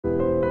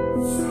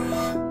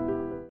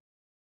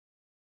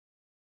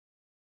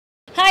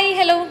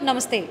Hi hello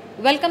నమస్తే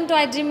welcome to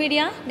iDream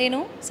media నేను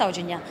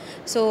సౌజన్య.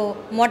 So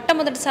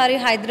మొట్టమొదటిసారి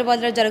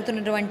హైదరాబాద్లో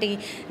జరుగుతున్నటువంటి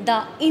the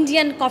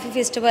Indian coffee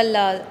festival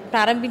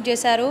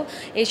ప్రారంభించేశారు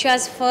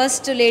Asia's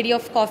first lady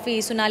of coffee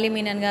Sunali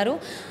Menon గారు.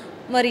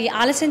 మరి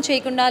ఆలస్యం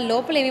చేయకుండా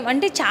లోపల ఏమేమి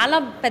అంటే చాలా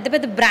పెద్ద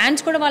పెద్ద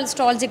బ్రాండ్స్ కూడా వాళ్ళ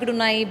స్టాల్స్ ఇక్కడ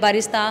ఉన్నాయి.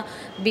 బరిస్తా,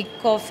 బిగ్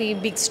కాఫీ,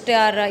 బిగ్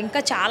స్టార్, ఇంకా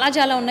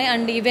చాలా ఉన్నాయి.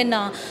 అండ్ ఈవెన్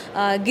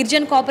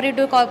గిరిజన్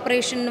కోఆపరేటివ్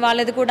కార్పొరేషన్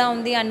వాళ్ళది కూడా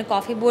ఉంది. అండ్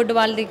కాఫీ బోర్డు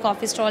వాళ్ళది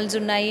కాఫీ స్టాల్స్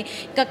ఉన్నాయి.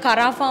 ఇంకా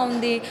కరాఫా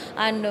ఉంది.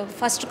 అండ్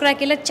ఫస్ట్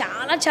క్రాక్ ఇలా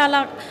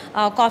చాలా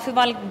కాఫీ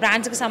వాళ్ళ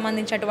బ్రాండ్స్కి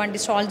సంబంధించినటువంటి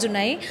స్టాల్స్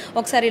ఉన్నాయి.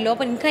 ఒకసారి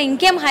లోపల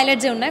ఇంకేం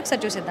హైలైట్స్ ఉన్నాయి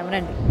ఒకసారి చూసేద్దాం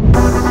రండి.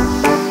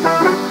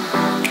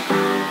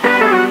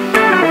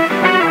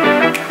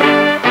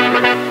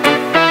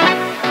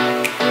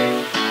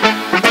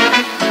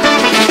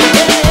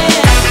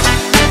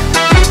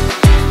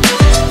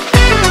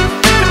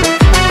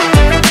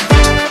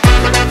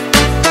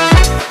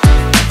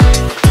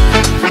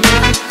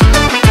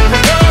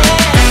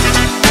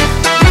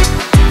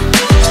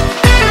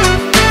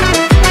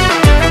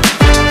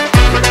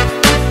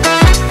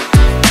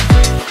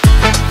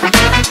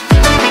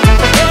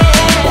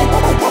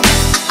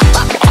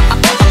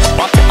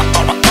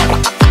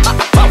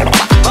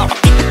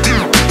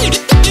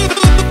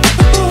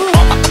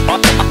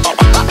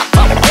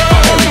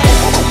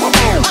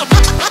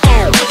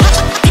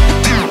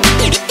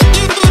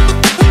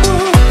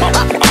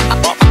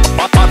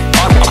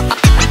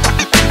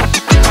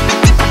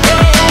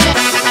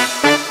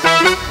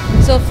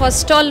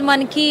 ఫస్ట్ స్టాల్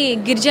మనకి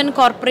గిరిజన్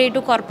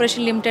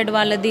కార్పొరేషన్ లిమిటెడ్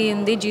వాళ్ళది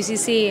ఉంది,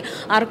 GCC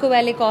Araku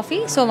valley coffee.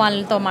 So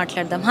వాళ్ళతో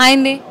మాట్లాడదాం. హాయ్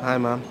అండి. Hi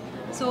ma'am.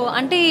 సో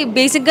అంటే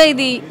బేసిక్గా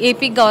ఇది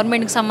ఏపీ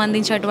గవర్నమెంట్కి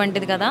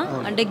సంబంధించినటువంటిది కదా,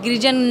 అంటే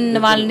గిరిజన్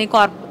వాళ్ళని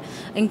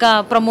ఇంకా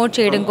ప్రమోట్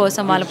చేయడం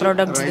కోసం వాళ్ళ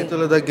ప్రోడక్ట్స్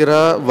రైతుల దగ్గర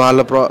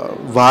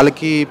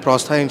వాళ్ళకి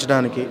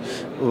ప్రోత్సహించడానికి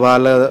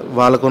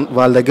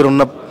వాళ్ళ దగ్గర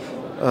ఉన్న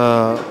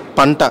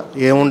పంట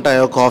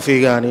ఏముంటాయో కాఫీ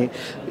కానీ,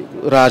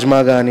 రాజ్మా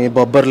కానీ,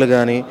 బొబ్బర్లు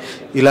కానీ,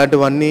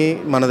 ఇలాంటివన్నీ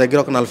మన దగ్గర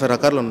ఒక 40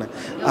 రకాలు ఉన్నాయి.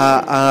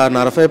 ఆ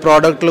 40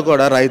 ప్రోడక్ట్లు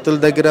కూడా రైతుల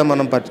దగ్గర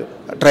మనం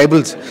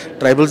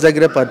ట్రైబల్స్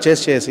దగ్గర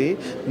పర్చేస్ చేసి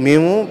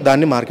మేము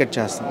దాన్ని మార్కెటింగ్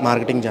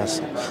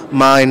చేస్తాం.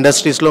 మా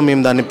ఇండస్ట్రీస్లో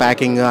మేము దాన్ని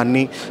ప్యాకింగ్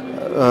అన్నీ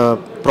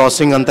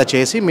ప్రాసెసింగ్ అంతా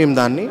చేసి మేము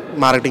దాన్ని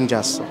మార్కెటింగ్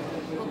చేస్తాం.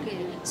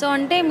 సో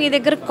అంటే మీ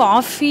దగ్గర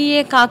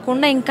కాఫీయే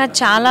కాకుండా ఇంకా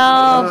చాలా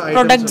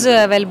ప్రొడక్ట్స్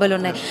అవైలబుల్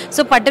ఉన్నాయి.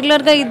 సో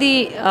పర్టికులర్గా ఇది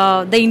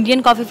ద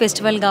ఇండియన్ కాఫీ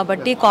ఫెస్టివల్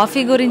కాబట్టి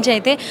కాఫీ గురించి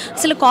అయితే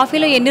అసలు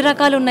కాఫీలో ఎన్ని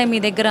రకాలు ఉన్నాయి మీ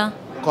దగ్గర?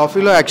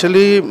 కాఫీలో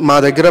యాక్చువల్లీ మా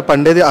దగ్గర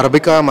పండేది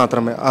అరబికా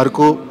మాత్రమే.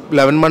 అరకు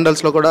 11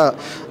 మండల్స్లో కూడా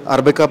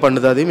అరబికా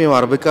పండుతుంది. మేము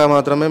అరబికా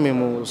మాత్రమే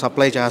మేము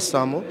సప్లై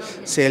చేస్తాము,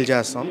 సేల్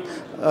చేస్తాం.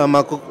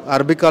 మాకు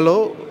అరబికాలో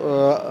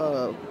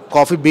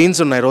కాఫీ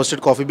బీన్స్ ఉన్నాయి,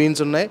 రోస్టెడ్ కాఫీ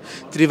బీన్స్ ఉన్నాయి.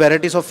 3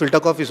 వెరైటీస్ ఆఫ్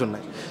ఫిల్టర్ కాఫీస్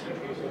ఉన్నాయి.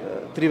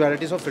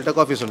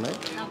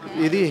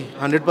 ఇది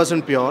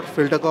 100% pure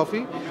filter coffee.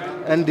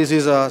 And this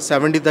is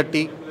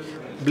 70-30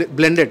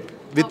 blended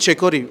with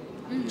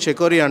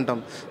చెకోరీ అంటాం.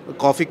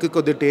 కాఫీకి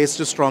కొద్ది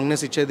టేస్ట్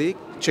స్ట్రాంగ్నెస్ ఇచ్చేది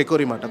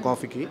చెకోరీ మాట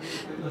కాఫీకి.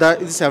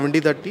 ఇది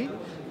 70-30,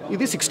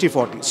 ఇది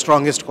 60-40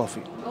 strongest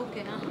coffee,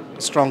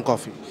 strong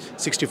coffee.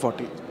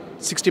 60-40,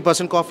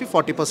 60% coffee,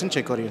 40%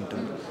 చెకోరీ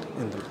ఉంటుంది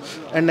ఇందులో.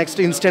 అండ్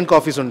నెక్స్ట్ ఇన్స్టెంట్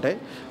కాఫీస్ ఉంటాయి.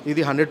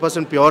 ఇది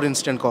 100% pure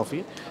instant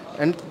coffee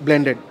and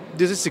blended.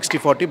 This is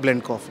 60-40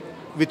 blend coffee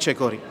with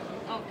చెకోరీ.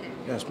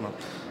 Yes ma'am.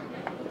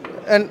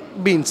 And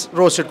beans,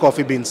 roasted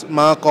coffee beans.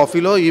 మా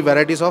కాఫీలో ఈ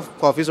వెరైటీస్ ఆఫ్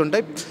కాఫీస్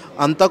ఉంటాయి,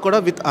 అంతా కూడా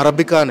విత్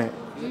అరబికానే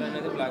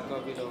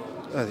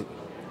అది.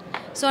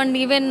 సో అండ్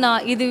ఈవెన్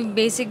ఇది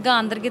బేసిక్గా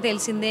అందరికీ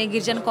తెలిసిందే,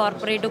 గిరిజన్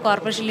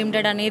కార్పొరేషన్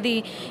లిమిటెడ్ అనేది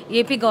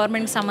ఏపీ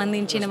గవర్నమెంట్కి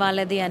సంబంధించిన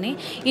వాళ్ళది అని.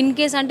 ఇన్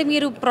కేస్ అంటే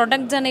మీరు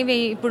ప్రొడక్ట్స్ అనేవి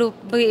ఇప్పుడు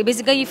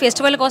బేసిక్గా ఈ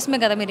ఫెస్టివల్ కోసమే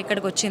కదా మీరు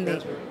ఇక్కడికి వచ్చింది?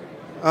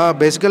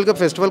 బేసికల్గా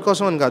ఫెస్టివల్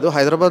కోసం అని కాదు,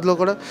 హైదరాబాద్లో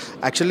కూడా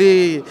యాక్చువల్లీ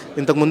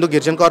ఇంతకుముందు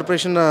గిరిజన్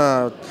కార్పొరేషన్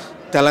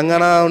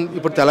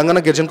ఇప్పుడు తెలంగాణ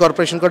గిరిజన్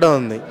కార్పొరేషన్ కూడా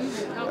ఉంది.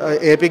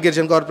 ఏపీ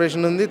గిరిజన్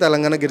కార్పొరేషన్ ఉంది,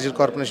 తెలంగాణ గిరిజన్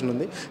కార్పొరేషన్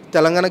ఉంది.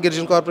 తెలంగాణ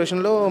గిరిజన్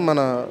కార్పొరేషన్లో మన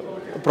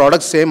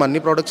ప్రోడక్ట్స్ సేమ్ అన్ని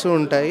ప్రోడక్ట్స్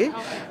ఉంటాయి.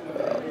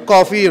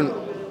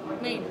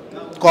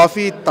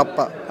 కాఫీ తప్ప,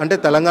 అంటే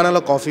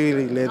తెలంగాణలో కాఫీ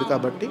లేదు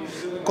కాబట్టి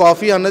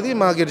కాఫీ అన్నది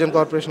మా గిరిజన్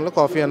కార్పొరేషన్లో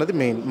కాఫీ అన్నది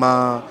మెయిన్ మా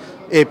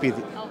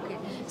ఏపీది.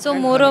 సో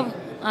మోర్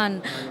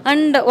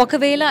అండ్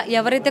ఒకవేళ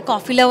ఎవరైతే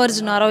కాఫీ లవర్స్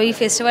ఉన్నారో ఈ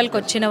ఫెస్టివల్కి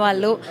వచ్చిన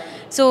వాళ్ళు,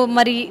 సో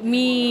మరి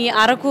మీ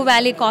అరకు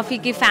వ్యాలీ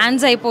కాఫీకి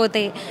ఫ్యాన్స్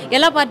అయిపోతే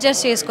ఎలా పర్చేస్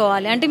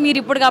చేసుకోవాలి? అంటే మీరు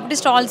ఇప్పుడు కాబట్టి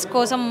స్టాల్స్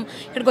కోసం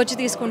ఇక్కడికి వచ్చి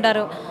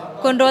తీసుకుంటారు,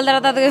 కొన్ని రోజుల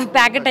తర్వాత అది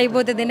ప్యాకెట్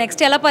అయిపోతుంది,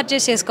 నెక్స్ట్ ఎలా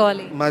పర్చేస్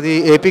చేసుకోవాలి? మాది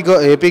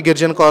ఏపీ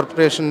గిరిజన్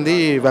కార్పొరేషన్ది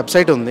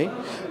వెబ్సైట్ ఉంది.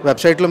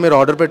 వెబ్సైట్లో మీరు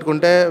ఆర్డర్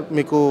పెట్టుకుంటే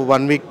మీకు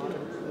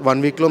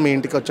 1 వీక్లో మీ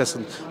ఇంటికి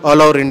వచ్చేస్తుంది,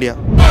 all over India.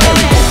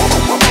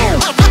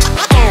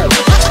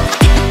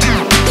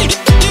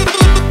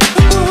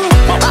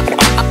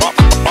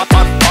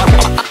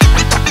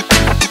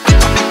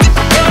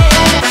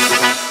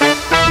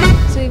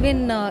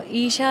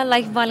 Isha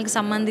life వాళ్ళకి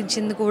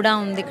సంబంధించింది కూడా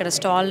ఉంది ఇక్కడ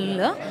స్టాల్.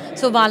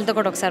 సో వాళ్ళతో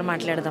కూడా ఒకసారి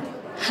మాట్లాడదాం.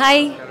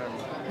 హాయ్,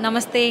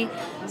 నమస్తే.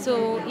 సో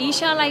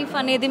ఈషా లైఫ్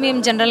అనేది మేము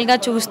జనరల్గా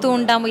చూస్తూ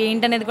ఉంటాము,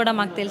 ఏంటనేది కూడా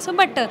మాకు తెలుసు.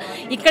 బట్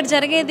ఇక్కడ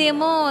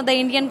జరిగేదేమో ద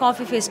ఇండియన్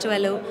కాఫీ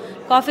ఫెస్టివల్,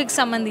 కాఫీకి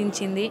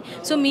సంబంధించింది.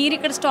 సో మీరు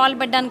ఇక్కడ స్టాల్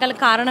పెట్టడానికి గల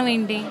కారణం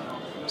ఏంటి?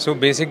 సో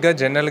బేసిక్గా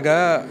జనరల్గా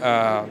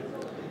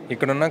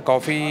ఇక్కడున్న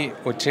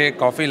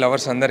కాఫీ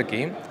లవర్స్ అందరికీ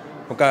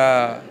ఒక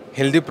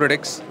healthy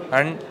products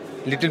and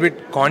little bit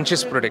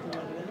conscious product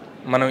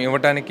మనం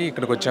ఇవ్వడానికి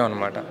ఇక్కడికి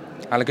వచ్చామన్నమాట.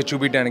 వాళ్ళకి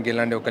చూపించడానికి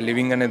ఇలాంటి ఒక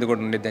లివింగ్ అనేది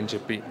కూడా ఉండేది అని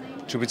చెప్పి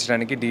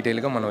చూపించడానికి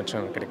డీటెయిల్గా మనం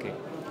వచ్చాము ఇక్కడికి.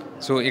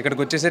 సో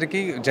ఇక్కడికి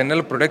వచ్చేసరికి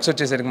జనరల్ ప్రొడక్ట్స్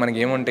వచ్చేసరికి మనకి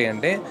ఏముంటాయి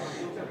అంటే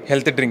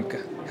హెల్త్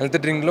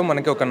డ్రింక్లో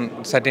మనకి ఒక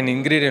సర్టెన్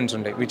ఇంగ్రీడియంట్స్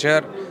ఉంటాయి which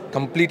are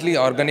completely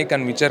organic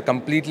and which are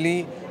completely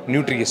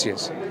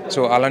nutritious.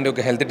 So అలాంటి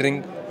ఒక health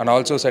drink and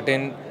also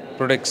certain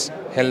products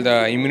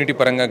immunity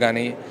పరంగా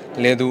కానీ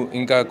లేదు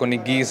ఇంకా కొన్ని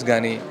గీస్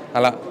కానీ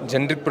అలా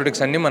జనరిక్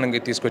ప్రొడక్ట్స్ అన్నీ మనకి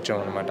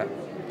తీసుకొచ్చాము అనమాట.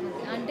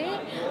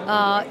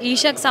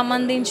 ఈషాకి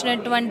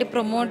సంబంధించినటువంటి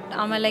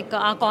ఆమె లైక్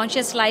ఆ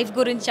కాన్షియస్ లైఫ్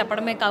గురించి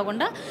చెప్పడమే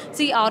కాకుండా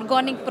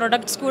ఆర్గానిక్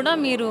ప్రొడక్ట్స్ కూడా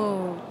మీరు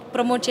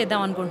ప్రమోట్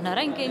చేద్దాం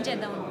అనుకుంటున్నారా? ఇంకేం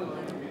చేద్దాం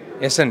అనుకుంటున్నారా?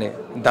 ఎస్ అండి.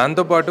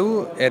 దాంతోపాటు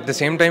ఎట్ ద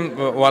సేమ్ టైం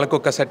వాళ్ళకు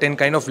ఒక సర్టెన్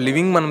కైండ్ ఆఫ్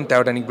లివింగ్ మనం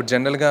తేవడానికి ఇప్పుడు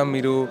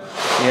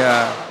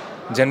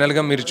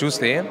జనరల్గా మీరు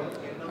చూస్తే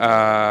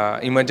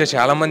ఈ మధ్య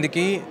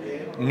చాలామందికి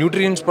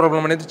న్యూట్రియన్స్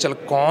ప్రాబ్లం అనేది చాలా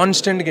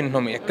కాన్స్టెంట్గా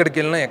వింటున్నాం ఎక్కడికి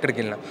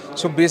వెళ్ళినా.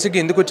 సో బేసిక్గా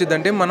ఎందుకు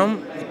వచ్చిందంటే మనం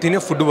తినే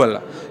ఫుడ్ వల్ల.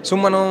 సో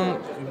మనం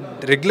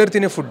రెగ్యులర్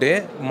తినే ఫుడ్డే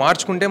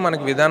మార్చుకుంటే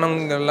మనకి విధానం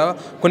వల్ల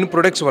కొన్ని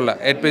ప్రొడక్ట్స్ వల్ల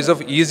at price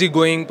off easy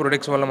going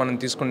products వల్ల మనం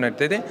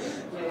తీసుకున్నట్టయితే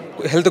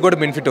హెల్త్ కూడా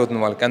బెనిఫిట్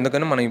అవుతుంది వాళ్ళకి.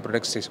 అందుకని మనం ఈ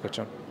ప్రొడక్ట్స్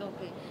తీసుకొచ్చాం.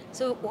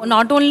 So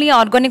not only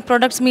organic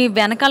products, మీ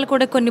వెనకాల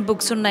కూడా కొన్ని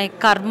బుక్స్ ఉన్నాయి,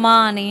 కర్మ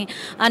అని,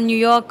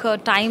 New York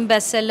time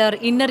best seller,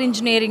 inner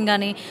engineering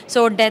అని,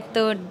 so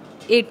death,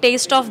 A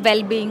taste of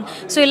well being,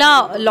 so ఇలా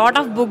లాట్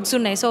ఆఫ్ బుక్స్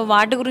ఉన్నాయి. సో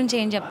వాటి గురించి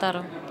ఏం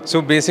చెప్తారు? సో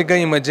బేసిక్గా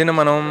ఈ మధ్యన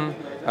మనం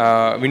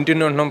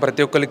వింటూనే ఉంటున్నాం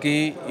ప్రతి ఒక్కరికి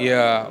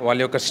వాళ్ళ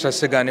యొక్క స్ట్రెస్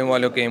కానీ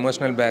వాళ్ళ యొక్క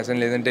ఎమోషనల్ బ్యాస్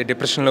లేదంటే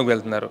డిప్రెషన్లోకి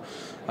వెళ్తున్నారు.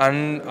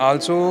 అండ్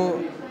ఆల్సో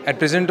అట్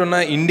ప్రెజెంట్ ఉన్న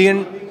ఇండియన్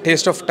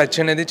టేస్ట్ ఆఫ్ టచ్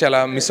అనేది చాలా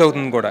మిస్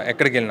అవుతుంది కూడా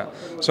ఎక్కడికి వెళ్ళినా.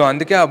 సో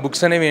అందుకే ఆ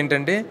బుక్స్ అనేవి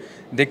ఏంటంటే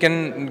they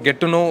can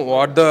get to know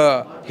what the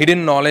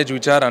hidden knowledge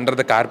which are under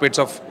the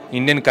carpets of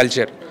Indian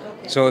culture.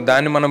 So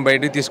దాన్ని మనం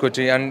బయటికి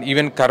తీసుకొచ్చి అండ్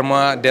ఈవెన్ కర్మ,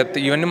 డెత్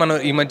ఇవన్నీ మనం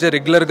ఈ మధ్య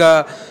రెగ్యులర్గా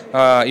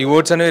ఈ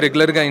వర్డ్స్ అనేవి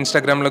రెగ్యులర్గా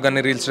ఇన్స్టాగ్రామ్లో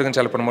కానీ రీల్స్లో కానీ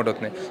చాలా ప్రమోట్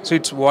అవుతున్నాయి. So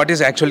it's what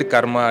is actually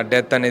కర్మ,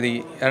 డెత్ అనేది.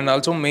 And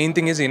also main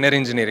thing is inner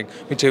engineering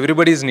which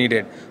everybody is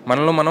needed.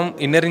 మనలో మనం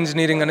ఇన్నర్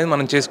ఇంజనీరింగ్ అనేది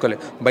మనం చేసుకోవాలి.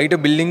 బయట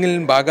బిల్డింగ్ని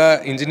బాగా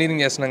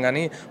ఇంజనీరింగ్ చేస్తున్నాం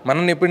కానీ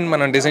మనల్ని ఎప్పుడు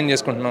మనం డిజైన్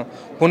చేసుకుంటున్నాం.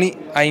 పోనీ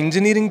ఆ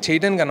ఇంజనీరింగ్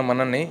చేయడానికి కన్నా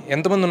మనల్ని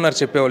ఎంతమంది ఉన్నారు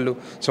చెప్పేవాళ్ళు?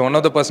 So one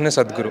of the పర్సనే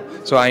Sadhguru.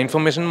 So ఆ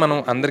ఇన్ఫర్మేషన్ మనం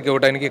అందరికి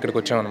ఇవ్వడానికి ఇక్కడికి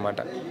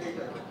వచ్చామన్నమాట.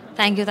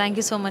 Thank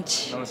you so much.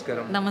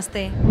 నమస్కారం.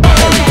 నమస్తే.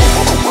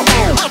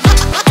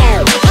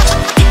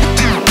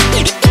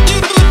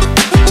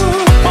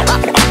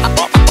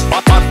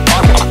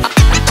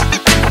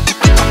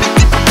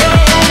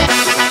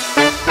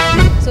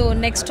 సో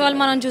నెక్స్ట్ స్టాల్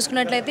మనం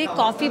చూసుకున్నట్లయితే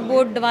కాఫీ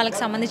బోర్డ్ వాళ్ళకి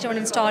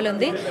సంబంధించిన స్టాల్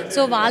ఉంది.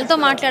 సో వాళ్ళతో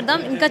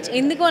మాట్లాడదాం. ఇంకా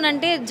ఎందుకు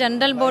అనంటే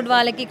జనరల్ బోర్డ్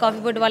వాళ్ళకి,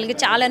 కాఫీ బోర్డ్ వాళ్ళకి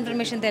చాలా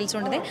ఇన్ఫర్మేషన్ తెలిసి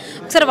ఉంటుంది.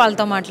 ఒకసారి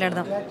వాళ్ళతో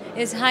మాట్లాడదాం.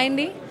 ఎస్, హాయ్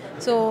అండి.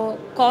 So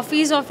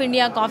coffees of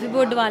India coffee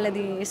board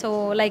వాళ్ళది. So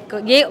like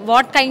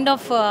what kind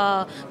of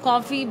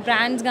coffee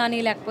brands కానీ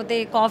లేకపోతే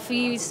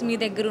కాఫీస్ మీ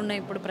దగ్గర ఉన్నాయి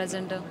ఇప్పుడు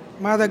ప్రజెంట్?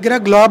 మా దగ్గర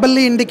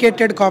గ్లోబల్లీ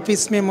ఇండికేటెడ్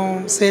కాఫీస్ మేము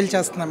సేల్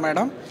చేస్తున్నాం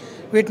మేడం.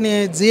 వీటిని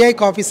జిఐ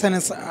కాఫీస్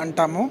అని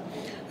అంటాము.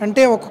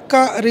 అంటే ఒక్కొక్క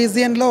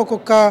రీజియన్లో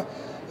ఒక్కొక్క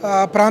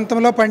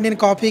ప్రాంతంలో పండిన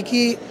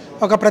కాఫీకి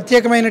ఒక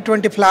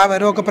ప్రత్యేకమైనటువంటి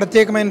ఫ్లేవర్, ఒక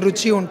ప్రత్యేకమైన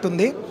రుచి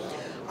ఉంటుంది.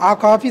 ఆ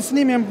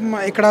కాఫీస్ని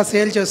మేము ఇక్కడ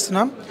సేల్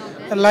చేస్తున్నాం.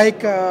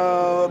 లైక్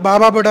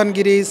బాబా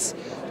బుడాన్గిరీస్,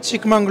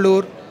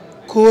 చిక్మంగళూరు,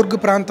 కూర్గ్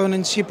ప్రాంతం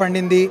నుంచి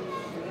పండింది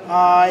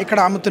ఇక్కడ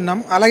అమ్ముతున్నాం.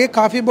 అలాగే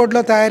కాఫీ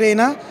బోర్డ్లో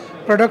తయారైన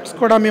ప్రొడక్ట్స్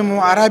కూడా మేము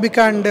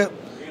అరాబికా అండ్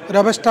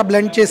రోబస్టా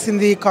బ్లెండ్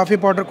చేసింది కాఫీ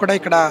పౌడర్ కూడా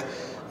ఇక్కడ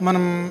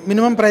మనం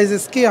మినిమం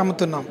ప్రైజెస్కి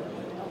అమ్ముతున్నాం.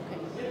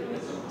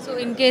 సో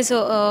ఇన్ కేసు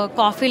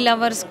కాఫీ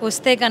లవర్స్కి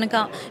వస్తే కనుక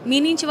మీ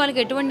నుంచి వాళ్ళకి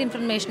ఎటువంటి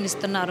ఇన్ఫర్మేషన్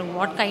ఇస్తున్నారు?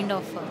 What kind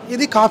of?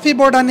 ఇది కాఫీ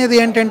బోర్డ్ అనేది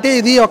ఏంటంటే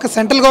ఇది ఒక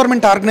సెంట్రల్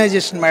గవర్నమెంట్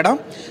ఆర్గనైజేషన్ మేడం.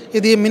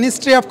 ఇది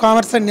మినిస్ట్రీ ఆఫ్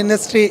కామర్స్ అండ్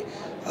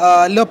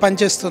ఇండస్ట్రీలో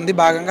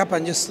భాగంగా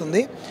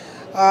పనిచేస్తుంది.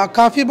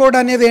 కాఫీ బోర్డ్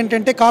అనేది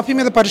ఏంటంటే కాఫీ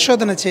మీద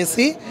పరిశోధన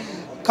చేసి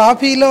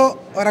కాఫీలో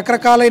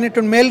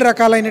మేలు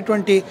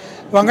రకాలైనటువంటి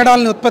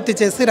వంగడాలను ఉత్పత్తి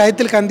చేసి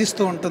రైతులకు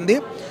అందిస్తూ ఉంటుంది.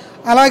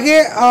 అలాగే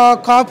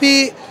కాఫీ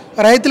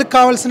రైతులకు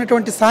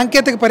కావాల్సినటువంటి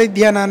సాంకేతిక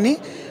పరిజ్ఞానాన్ని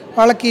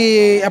వాళ్ళకి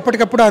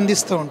ఎప్పటికప్పుడు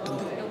అందిస్తూ ఉంటుంది.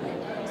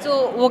 సో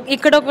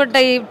ఇక్కడ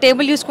ఒకటి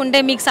టేబుల్ చూసుకుంటే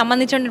మీకు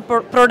సంబంధించిన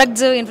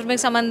ప్రొడక్ట్స్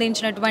ఇన్ఫర్మేషన్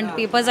సంబంధించినటువంటి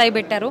పేపర్స్ అవి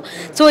పెట్టారు.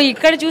 సో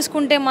ఇక్కడ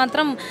చూసుకుంటే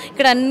మాత్రం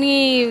ఇక్కడ అన్ని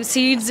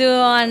సీడ్స్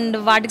అండ్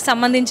వాటికి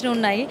సంబంధించిన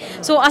ఉన్నాయి.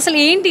 సో అసలు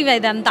ఏంటి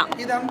ఇదంతా?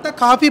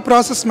 Coffee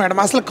process madam.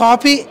 అసలు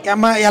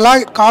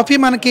కాఫీ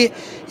మనకి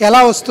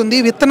ఎలా వస్తుంది,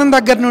 విత్తనం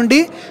దగ్గర నుండి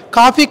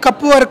కాఫీ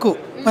కప్పు వరకు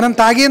మనం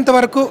తాగేంత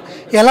వరకు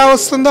ఎలా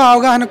వస్తుందో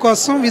అవగాహన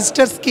కోసం,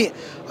 విజిటర్స్కి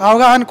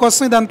అవగాహన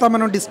కోసం ఇదంతా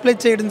మనం డిస్ప్లే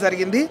చేయడం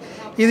జరిగింది.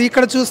 ఇది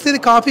ఇక్కడ చూస్తే ఇది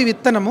కాఫీ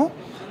విత్తనము.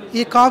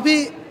 ఈ కాఫీ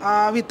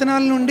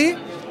విత్తనాల నుండి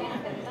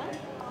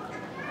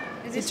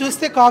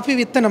చూస్తే కాఫీ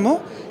విత్తనము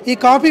ఈ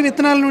కాఫీ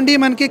విత్తనాల నుండి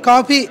మనకి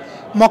కాఫీ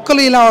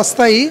మొక్కలు ఇలా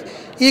వస్తాయి.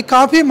 ఈ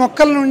కాఫీ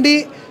మొక్కల నుండి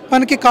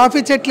మనకి కాఫీ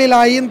చెట్లు ఇలా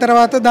అయిన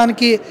తర్వాత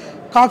దానికి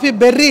కాఫీ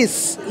బెర్రీస్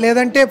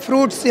లేదంటే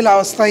ఫ్రూట్స్ ఇలా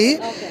వస్తాయి.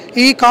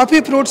 ఈ కాఫీ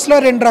ఫ్రూట్స్లో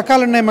 2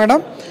 రకాలు ఉన్నాయి మేడం.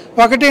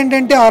 ఒకటి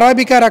ఏంటంటే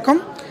అరాబికా రకం,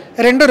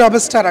 2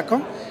 రబస్టా రకం.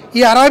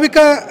 ఈ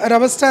అరాబికా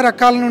రబస్టా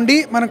రకాల నుండి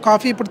మనం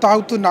కాఫీ ఇప్పుడు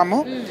తాగుతున్నాము.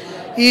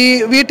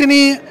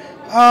 వీటిని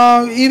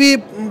ఇవి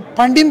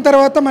పండిన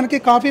తర్వాత మనకి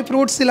కాఫీ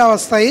ఫ్రూట్స్ ఇలా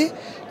వస్తాయి.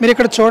 మీరు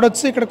ఇక్కడ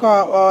చూడొచ్చు, ఇక్కడ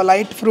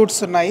లైట్ ఫ్రూట్స్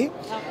ఉన్నాయి.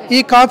 ఈ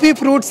కాఫీ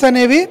ఫ్రూట్స్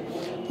అనేవి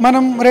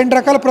మనం 2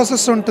 రకాల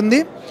ప్రాసెస్ ఉంటుంది.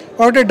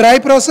 ఒకటి డ్రై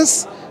ప్రాసెస్,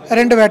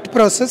 2 వెట్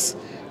ప్రాసెస్.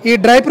 ఈ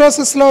డ్రై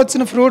ప్రాసెస్లో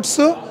వచ్చిన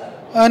ఫ్రూట్స్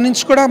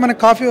నుంచి కూడా మనకు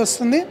కాఫీ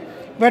వస్తుంది.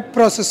 వెట్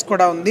ప్రాసెస్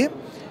కూడా ఉంది.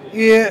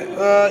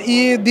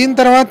 దీని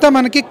తర్వాత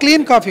మనకి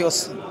క్లీన్ కాఫీ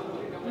వస్తుంది.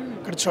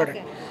 ఇక్కడ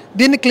చూడండి,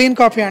 దీన్ని క్లీన్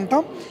కాఫీ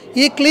అంటాం.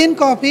 ఈ క్లీన్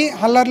కాఫీ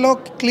హల్లర్లో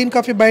క్లీన్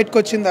కాఫీ బయటకు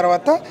వచ్చిన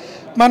తర్వాత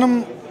మనం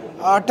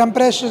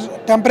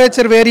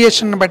టెంపరేచర్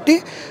వేరియేషన్ బట్టి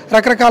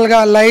రకరకాలుగా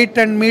light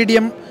and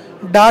medium,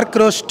 dark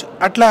roast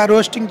అట్లా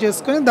రోస్టింగ్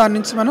చేసుకొని దాని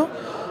నుంచి మనం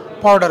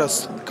పౌడర్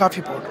వస్తుంది,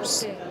 కాఫీ పౌడర్స్.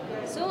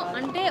 సో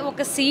అంటే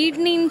ఒక సీడ్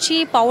నుంచి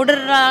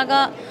పౌడర్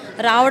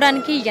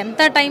రావడానికి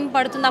ఎంత టైం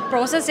పడుతుంది? ఆ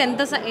ప్రాసెస్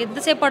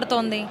ఎంతసేపు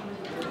పడుతుంది?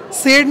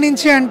 సీడ్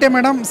నుంచి అంటే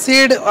మేడం,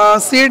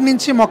 సీడ్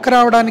నుంచి మొక్క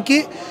రావడానికి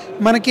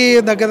మనకి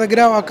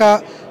దగ్గర ఒక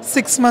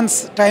 6 months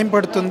టైం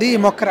పడుతుంది ఈ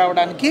మొక్క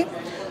రావడానికి.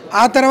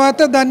 ఆ తర్వాత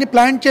దాన్ని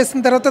ప్లాంట్ చేసిన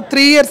తర్వాత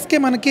 3 yearsకి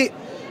మనకి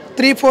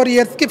 3-4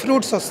 yearsకి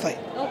ఫ్రూట్స్ వస్తాయి.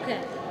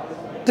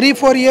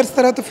 3-4 years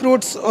తర్వాత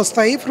ఫ్రూట్స్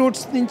వస్తాయి.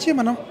 ఫ్రూట్స్ నుంచి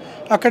మనం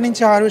అక్కడి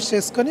నుంచి హార్వెస్ట్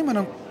చేసుకొని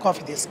మనం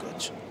కాఫీ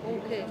తీసుకోవచ్చు.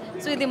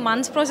 సో ఇది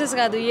మంత్స్ ప్రాసెస్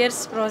కాదు,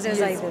 ఇయర్స్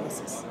ప్రాసెస్ అయితే.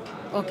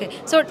 ఓకే.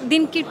 సో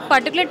దీనికి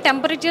పర్టికులర్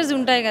టెంపరేచర్స్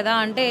ఉంటాయి కదా,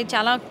 అంటే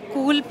చాలా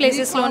కూల్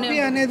ప్లేసెస్లోనే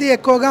అనేది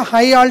ఎక్కువగా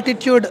హై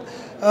ఆల్టిట్యూడ్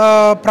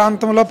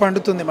ప్రాంతంలో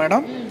పండుతుంది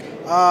మేడం.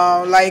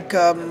 లైక్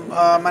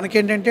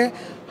మనకేంటంటే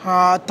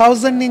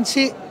 1000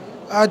 నుంచి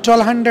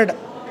 1200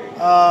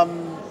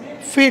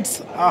 ఫీట్స్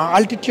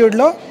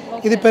ఆల్టిట్యూడ్లో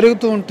ఇది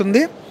పెరుగుతూ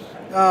ఉంటుంది.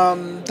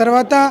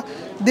 తర్వాత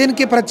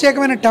దీనికి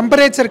ప్రత్యేకమైన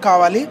టెంపరేచర్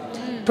కావాలి.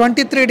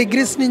 23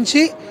 degrees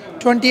నుంచి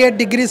 28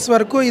 degrees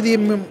వరకు ఇది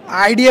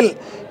ఐడియల్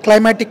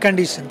క్లైమాటిక్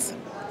కండిషన్స్.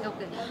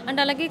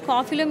 అండ్ అలాగే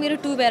కాఫీలో మీరు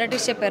 2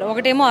 వెరైటీస్ చెప్పారు,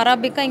 ఒకటేమో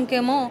అరాబికా,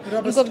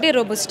 ఇంకొకటి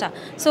రోబస్టా.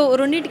 సో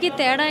రెండింటికి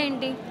తేడా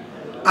ఏంటి?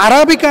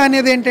 అరాబికా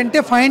అనేది ఏంటంటే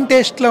ఫైన్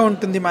టేస్ట్లో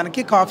ఉంటుంది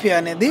మనకి కాఫీ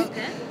అనేది.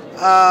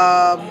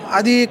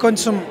 అది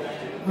కొంచెం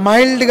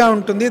మైల్డ్గా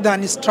ఉంటుంది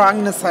దాని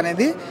స్ట్రాంగ్నెస్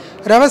అనేది.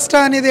 రోబస్టా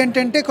అనేది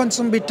ఏంటంటే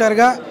కొంచెం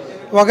బిట్టర్గా,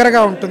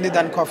 వగరగా ఉంటుంది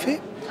దాని కాఫీ.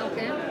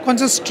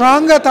 కొంచెం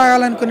స్ట్రాంగ్గా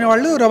తాగాలనుకునే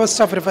వాళ్ళు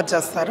రోబస్టా ప్రిఫర్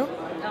చేస్తారు.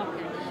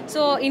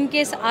 So in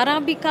case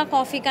arabica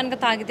coffee కనుక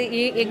తాగితే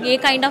ఏ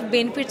కైండ్ ఆఫ్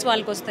బెనిఫిట్స్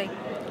వాళ్ళకి వస్తాయి?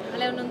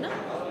 అలా ఏమన్నా?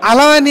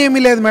 అలా అని ఏమీ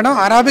లేదు మేడం.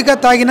 అరాబికా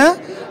తాగినా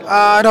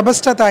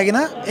రోబస్టా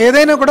తాగినా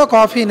ఏదైనా కూడా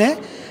కాఫీనే.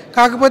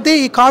 కాకపోతే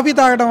ఈ కాఫీ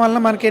తాగడం వల్ల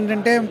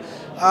మనకేంటంటే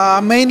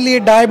మెయిన్లీ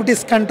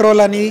డయాబెటీస్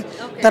కంట్రోల్ అని,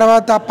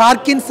 తర్వాత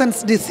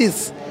పార్కిన్సన్స్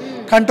డిసీజ్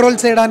కంట్రోల్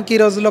చేయడానికి ఈ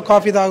రోజుల్లో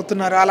కాఫీ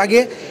తాగుతున్నారు.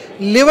 అలాగే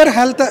లివర్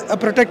హెల్త్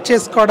ప్రొటెక్ట్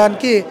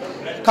చేసుకోవడానికి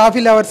కాఫీ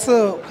లవర్స్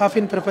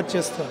కాఫీని ప్రిఫర్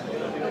చేస్తారు.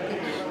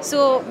 సో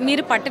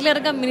మీరు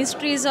పర్టికులర్గా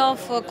ministries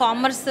of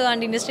commerce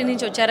and industry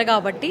నుంచి వచ్చారు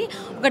కాబట్టి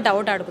ఒక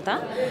డౌట్ అడుగుతా.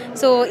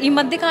 సో ఈ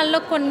మధ్యకాలంలో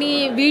కొన్ని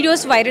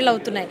వీడియోస్ వైరల్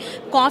అవుతున్నాయి,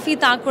 కాఫీ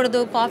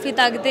తాగకూడదు, కాఫీ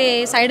తాగితే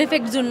సైడ్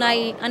ఎఫెక్ట్స్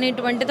ఉన్నాయి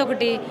అనేటువంటిది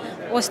ఒకటి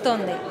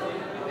వస్తుంది.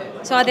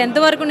 సో అది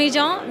ఎంతవరకు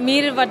నిజం?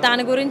 మీరు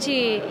దాని గురించి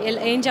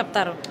ఏం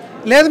చెప్తారు?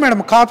 లేదు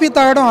మేడం, కాఫీ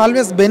తాగడం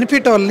ఆల్వేస్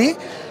బెనిఫిట్ ఓన్లీ.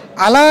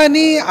 అలా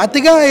అని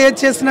అతిగా ఏది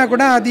చేసినా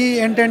కూడా అది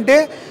ఏంటంటే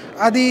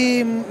అది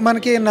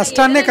మనకి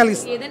నష్టాన్నే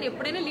కలిగిస్తుంది.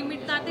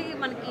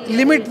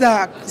 Limit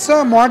so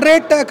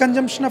moderate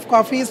consumption of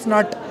coffee is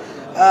not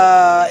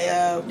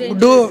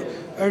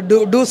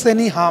dos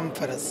any harm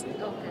for us.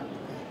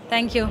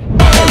 Thank you.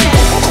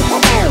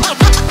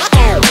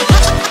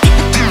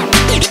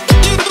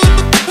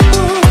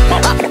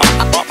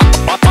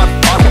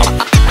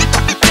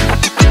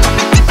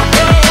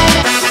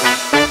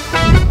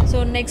 So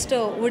next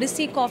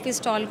Odissi coffee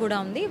stall కూడా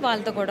ఉంది,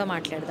 వాళ్ళతో కూడా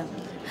మాట్లాడదాం.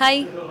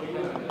 Hi.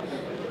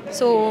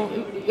 So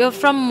you're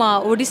from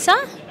Odisha?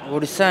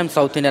 Odisha, I'm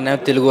south Indian.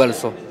 Telugu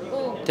also.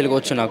 Telugu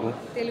వచ్చు నాకు.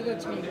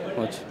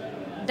 వచ్చు.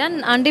 డన్.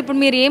 అంటే ఇప్పుడు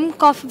మీరు ఏం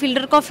కాఫీ,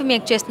 ఫిల్టర్ కాఫీ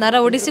మేక్ చేస్తున్నారా?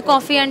 ఒడిస్సీ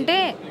కాఫీ అంటే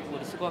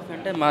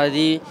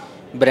మాది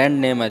బ్రాండ్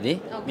నేమ్. అది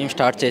మేము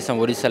స్టార్ట్ చేసాం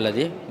ఒడిస్సాలో.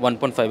 అది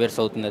 1.5 years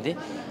అవుతుంది. అది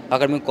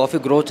అక్కడ మేము కాఫీ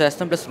గ్రో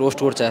చేస్తాం, ప్లస్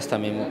రోస్ట్ కూడా చేస్తాం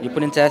మేము.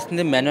 ఇప్పుడు నేను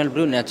చేస్తుంది మాన్యువల్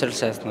బ్రూ, న్యాచురల్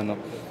చేస్తున్నాను.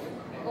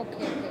 ఓకే.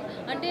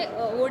 అంటే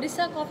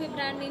ఒడిస్సా కాఫీ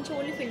బ్రాండ్ నుంచి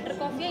only filter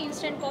coffee,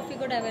 instant coffee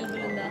కూడా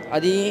అవైలబుల్ ఉందా?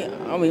 అది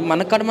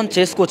మనకాడ మనం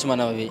చేసుకోవచ్చు.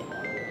 మనం అవి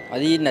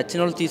అది నచ్చిన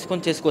వాళ్ళు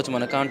తీసుకొని చేసుకోవచ్చు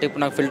మనకు. అంటే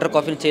ఇప్పుడు నాకు ఫిల్టర్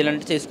కాఫీని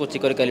చేయాలంటే చేసుకోవచ్చు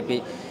ఇక్కడ కలిపి.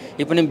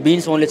 ఇప్పుడు నేను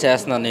బీన్స్ ఓన్లీ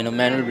చేస్తున్నాను, నేను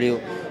మాన్యువల్ బ్రూ,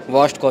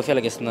 వాష్డ్ కాఫీ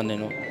అలాగే ఇస్తున్నాను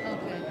నేను.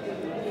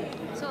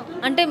 సో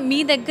అంటే మీ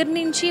దగ్గర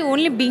నుంచి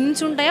ఓన్లీ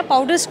బీన్స్ ఉంటాయా,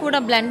 పౌడర్స్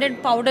కూడా, బ్లెండెడ్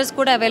పౌడర్స్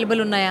కూడా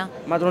అవైలబుల్ ఉన్నాయా?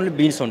 మా దగ్గర ఓన్లీ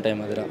బీన్స్ ఉంటాయి.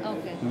 మా దగ్గర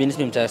బీన్స్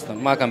మేము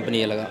చేస్తాం, మా కంపెనీ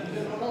ఇలాగా.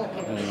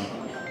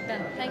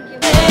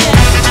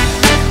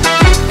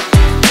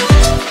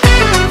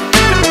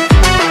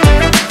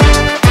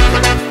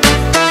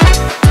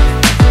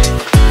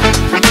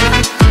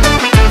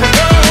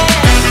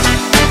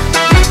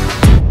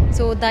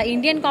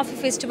 ఇండియన్ కాఫీ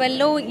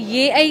ఫెస్టివల్లో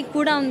ఏఐ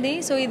కూడా ఉంది.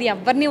 సో ఇది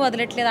ఎవరిని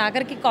వదలట్లేదు,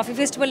 ఆఖరికి కాఫీ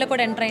ఫెస్టివల్లో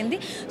కూడా ఎంటర్ అయింది.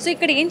 సో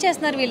ఇక్కడ ఏం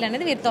చేస్తున్నారు వీళ్ళు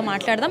అనేది వీరితో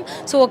మాట్లాడదాం.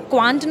 సో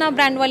క్వాంటనా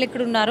బ్రాండ్ వాళ్ళు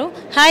ఇక్కడ ఉన్నారు.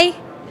 హాయ్.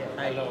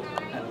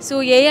 సో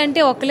ఏఐ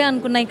అంటే ఒక్కలే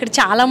అనుకున్నా, ఇక్కడ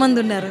చాలామంది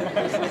ఉన్నారు.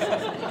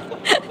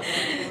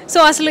 సో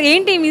అసలు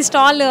ఏంటి మీ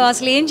స్టాల్,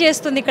 అసలు ఏం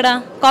చేస్తుంది ఇక్కడ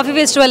కాఫీ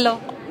ఫెస్టివల్లో?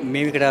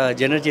 మేము ఇక్కడ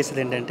జనరేట్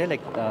చేసేది ఏంటంటే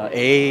లైక్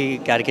ఏఐ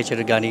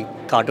క్యారికేచర్ కానీ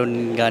కార్టూన్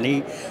కానీ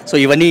సో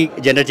ఇవన్నీ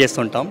జనరేట్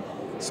చేస్తుంటాం.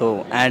 So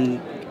and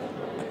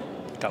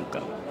come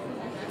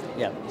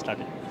yeah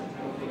start.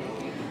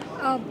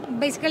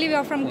 Basically we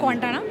are from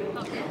Quantana.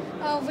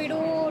 We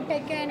do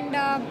tech and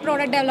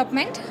product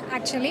development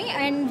actually,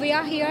 and we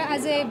are here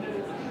as a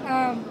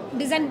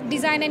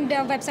design and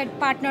website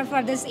partner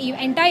for this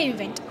entire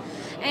event.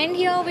 And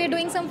here we are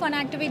doing some fun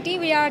activity.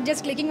 We are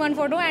just clicking one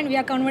photo and we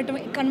are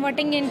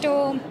converting into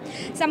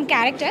some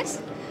characters.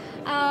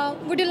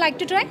 Would you like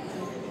to try?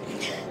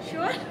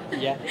 Sure.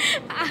 Yeah.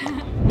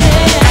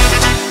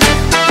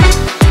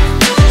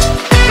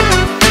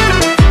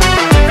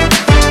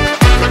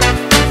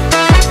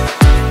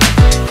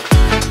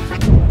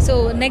 So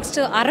next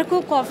Araku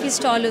coffee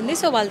stall ఉంది.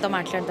 So వాళ్ళతో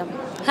మాట్లాడదాం.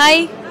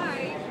 Hi.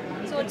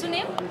 So what's your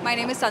name? My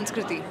name is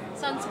Sanskriti.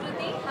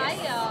 సంస్కృతి. Hi.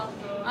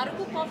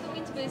 Araku coffee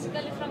means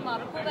basically from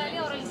Araku valley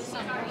are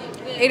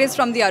It is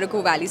from the Araku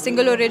Valley.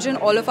 Single origin,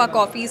 all of our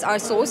coffees are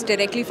sourced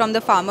directly from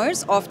the farmers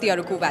of the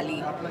Araku Valley.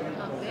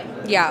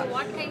 Yeah.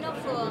 What kind of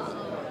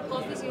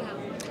coffees you have?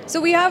 So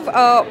we have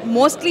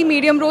mostly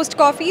medium roast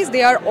coffees.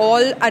 They are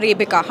all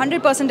Arabica,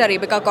 100%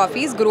 Arabica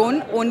coffees grown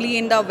only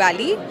in the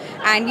valley,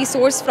 and we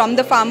source from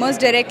the farmers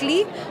directly.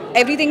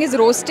 Everything is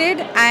roasted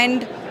and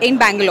in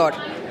Bangalore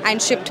and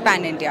shipped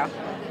pan India.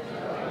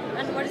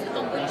 And what is the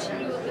composition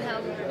you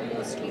have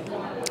mostly?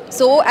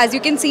 So as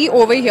you can see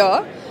over here,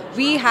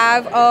 we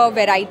have a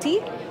variety.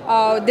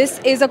 This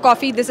is a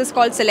coffee. This is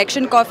called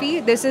selection coffee.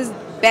 This is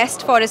best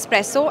for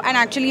espresso and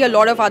actually a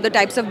lot of other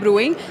types of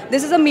brewing.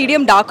 This is a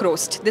medium dark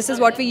roast. This is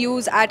what we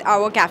use at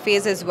our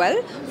cafes as well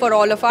for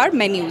all of our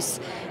menus.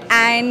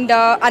 And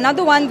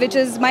another one which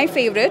is my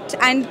favorite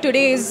and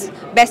today's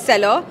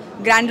bestseller,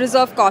 Grand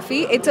Reserve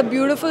coffee. It's a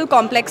beautiful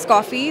complex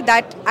coffee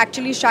that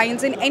actually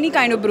shines in any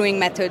kind of brewing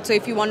method. So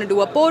if you want to do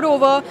a pour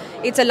over,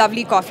 it's a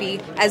lovely coffee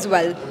as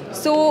well.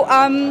 So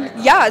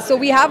so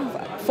we have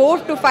 4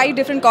 to 5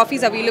 different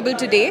coffees available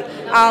today.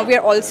 We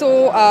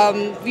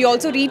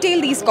also retail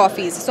these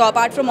coffees. So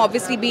apart from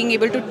obviously being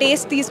able to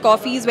taste these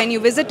coffees when you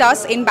visit us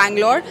in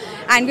Bangalore,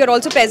 and we are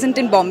also present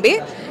in Bombay,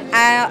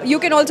 you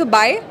can also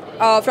buy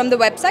from the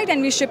website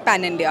and we ship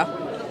pan India.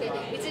 Okay.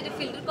 Is it a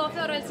filter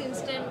coffee or else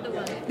instant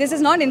one? This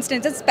is not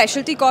instant, it's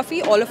specialty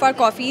coffee. All of our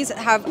coffees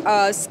have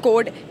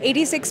scored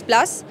 86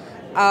 plus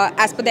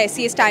as per the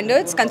SCA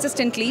standards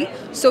consistently.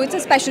 So it's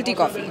a specialty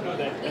coffee.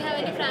 Do you have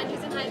any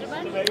franchise in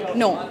Hyderabad?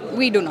 No,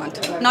 we do not.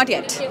 Not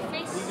yet.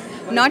 Cafes?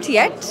 Not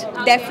yet.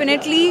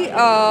 Definitely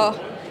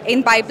in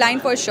pipeline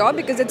for sure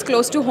because it's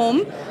close to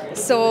home.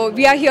 So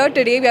we are here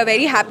today. We are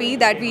very happy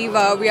that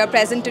we are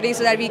present today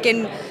so that we can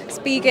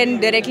speak and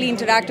directly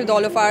interact with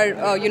all of our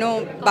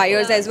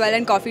buyers as well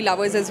and coffee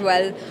lovers as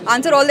well.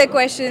 Answer all their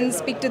questions,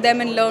 speak to them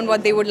and learn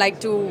what they would like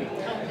to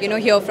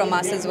hear from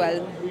us as well.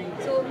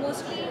 So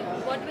mostly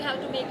what we have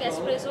to make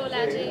espresso,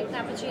 latte,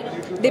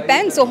 cappuccino?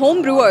 Depends. So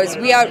home brewers,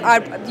 we are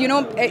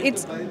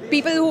it's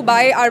people who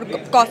buy our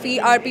coffee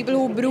are people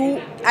who brew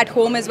at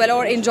home as well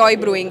or enjoy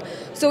brewing.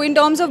 So in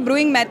terms of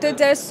brewing methods,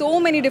 there are so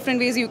many different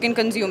ways you can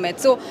consume it.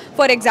 So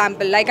for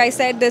example, like I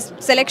said, this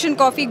selection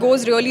coffee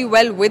goes really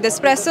well with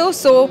espresso.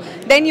 So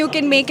then you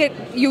can make it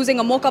using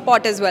a mocha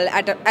pot as well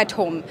at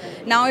home.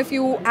 Now if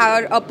you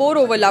are a pour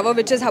over lover,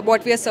 which is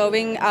what we are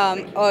serving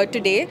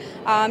today,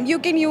 you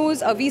can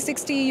use a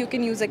V60, you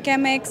can use a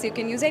Chemex, you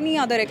can use any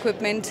other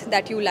equipment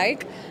that you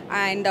like.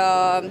 And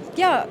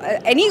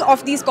any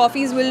of these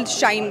coffees will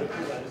shine.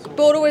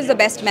 Pour over is the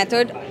best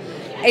method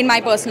in my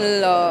personal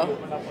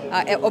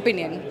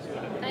opinion.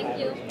 Thank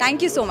you.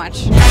 Thank you so much.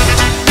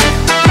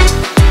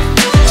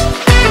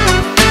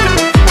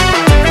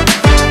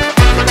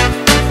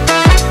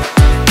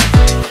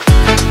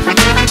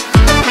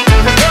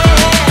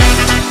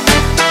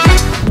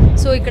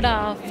 So ఇక్కడ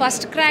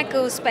first crack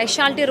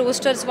speciality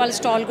roasters వాళ్ళ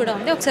stall కూడా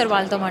ఉంది. ఒకసారి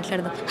వాళ్ళతో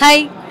మాట్లాడదాం.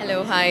 Hi. Hello,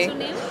 hi.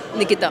 Nikita.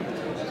 Nikita.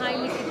 Hi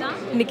Nikita.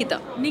 Nikita.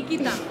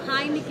 Nikita.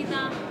 Hi Nikita.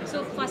 So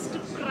first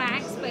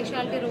crack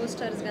speciality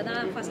roasters కదా,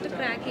 first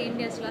crack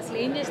ఏంటి అసలు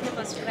ఏం చేస్తుంది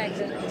first crack?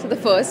 So the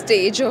first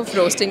stage of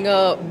roasting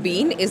a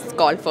bean is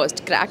called first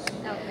crack.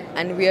 Okay.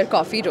 And we are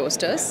coffee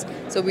roasters.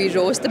 So we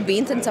roast the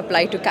beans and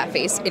supply to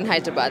cafes in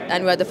Hyderabad. And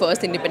we are the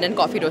first independent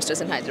coffee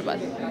roasters in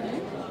Hyderabad.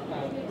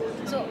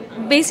 So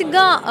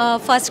బేసిక్గా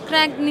first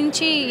crack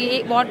నుంచి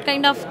what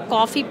kind of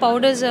coffee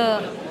powders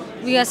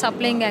we are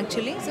supplying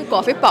actually? So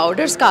coffee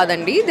powders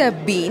kadandi, they're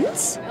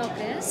beans.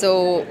 Okay. So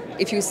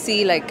if you see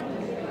like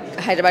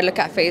Hyderabad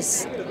cafes,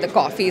 the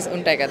coffees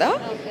untai kada.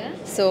 Okay.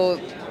 So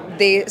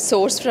they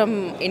source from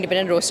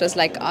independent roasters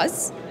like us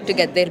to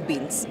get their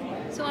beans.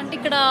 So అంటే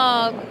ఇక్కడ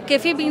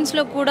cafe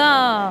బీన్స్లో కూడా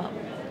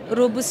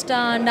రోబుస్టా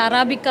and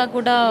arabica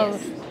కూడా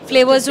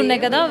flavours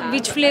ఉన్నాయి కదా,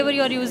 which flavour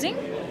you are using?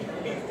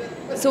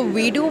 So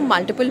we do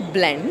multiple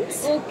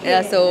blends.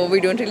 Okay. So we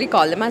don't really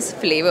call them as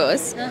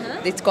flavors.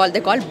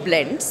 They're called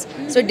blends.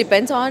 So it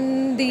depends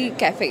on the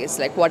cafes,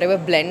 like whatever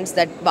blends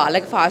that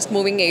like fast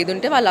moving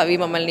ఏదుంటే వాళ్ళు అవి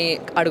మమ్మల్ని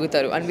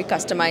అడుగుతారు, and we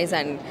customize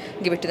and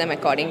give it to them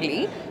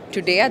accordingly.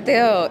 Today at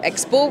the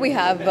expo we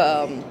have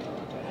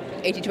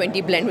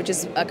 80-20 blend, which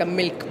is like a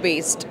milk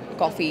based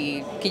coffee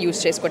ki use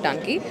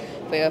cheskotanki,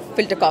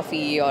 filter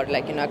coffee or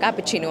like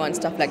cappuccino and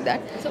stuff like that.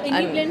 So ఎన్ని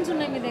And blends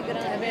ఉన్నాయి మీ దగ్గర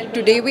available?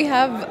 today we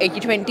have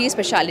 80-20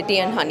 specialty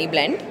and honey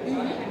blend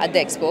at the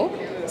expo.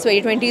 So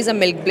 80-20 is a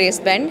milk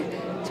based blend.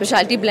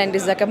 Specialty blend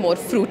is like a more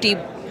fruity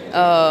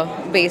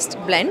based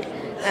blend,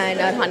 and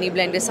our honey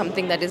blend is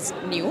something that is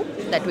new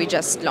that we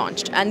just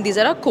launched. And these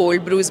are our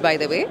cold brews, by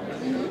the way.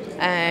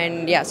 And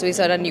yeah, so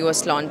these are our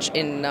newest launch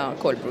in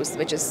cold brews,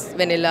 which is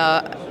vanilla,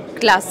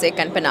 classic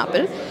and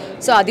pineapple.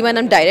 So adi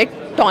manam direct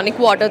tonic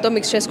water to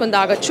mix cheskoni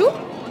taagachchu.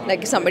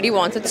 Like if somebody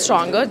wants it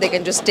stronger, they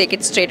can just take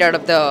it straight out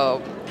of the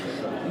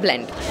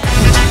blend.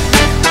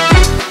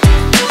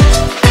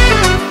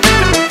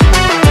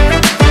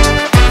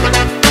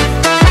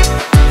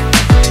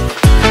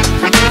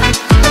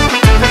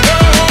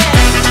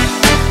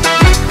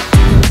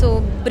 So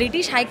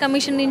British high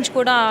commission నుంచి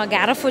కూడా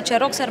గ్యారఫ్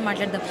వచ్చారు, ఒకసారి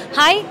మాట్లాడదాం.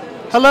 Hi,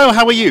 Hello,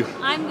 how are you?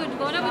 I'm good.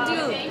 What about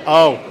you?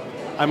 Oh,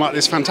 I'm at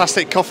this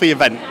fantastic coffee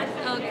event.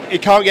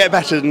 It can't get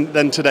better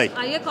than today.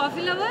 Are you a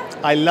coffee lover?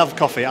 I love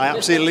coffee. I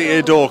absolutely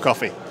adore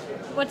coffee.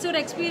 What's your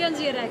experience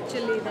here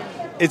actually then?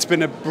 It's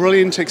been a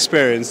brilliant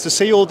experience to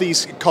see all these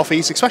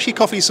coffees, especially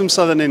coffees from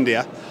southern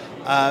India,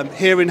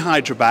 here in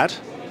Hyderabad,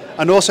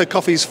 and also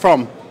coffees from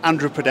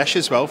Andhra Pradesh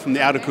as well, from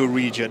the Araku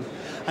region.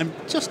 And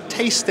just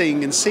tasting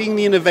and seeing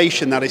the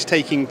innovation that is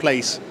taking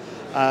place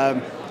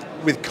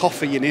with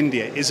coffee in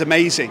India is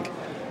amazing.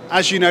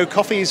 As you know,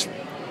 coffees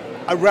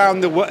around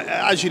the world,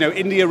 as you know,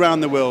 India around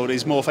the world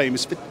is more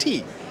famous for tea.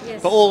 Yes.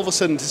 But all of a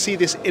sudden, to see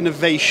this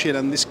innovation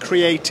and this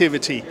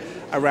creativity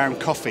around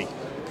coffee,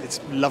 it's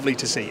lovely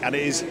to see, and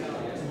it is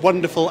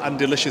wonderful and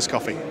delicious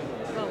coffee.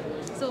 Wow.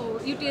 So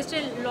you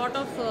tasted a lot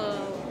of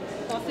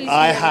coffees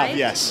I here, have,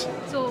 right? yes.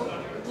 So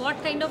what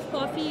kind of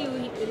coffee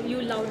you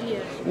loved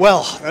here?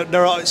 Well,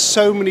 there are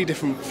so many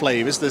different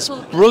flavours. There's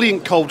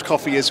brilliant cold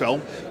coffee as well,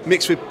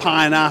 mixed with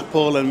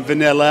pineapple and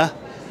vanilla.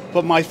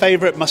 But my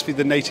favourite must be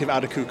the native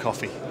Araku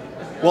coffee.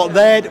 What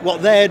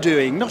they're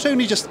doing, not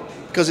only just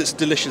because it's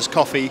delicious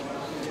coffee,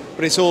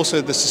 but it's also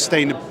the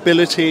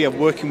sustainability of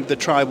working with the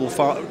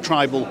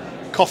tribal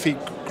coffee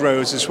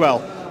growers as well.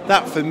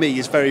 That for me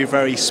is very,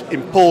 very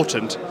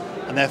important,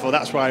 and therefore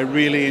that's why I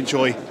really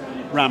enjoy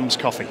Ram's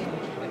coffee.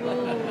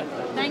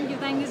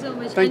 Thank you so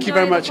much. Thank you Enjoy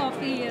very the much.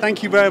 coffee here. Thank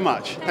you very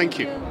much. Thank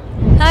you.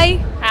 Hi.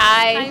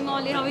 Hi. Hi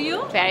Molly, how are you?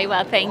 Very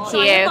well, thank So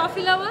are you a you.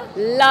 coffee lover?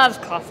 Love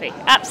coffee,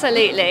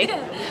 absolutely.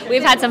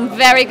 We've had some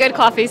very good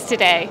coffees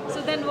today.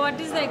 So then what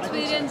is the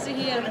experience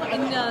here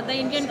in the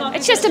Indian coffee?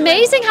 It's just festival?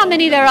 amazing how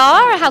many there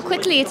are, how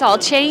quickly it's all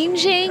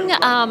changing,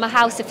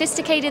 how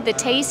sophisticated the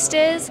taste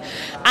is,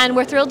 and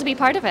we're thrilled to be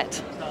part of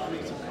it.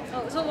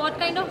 So what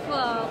kind of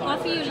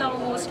coffee you love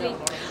mostly?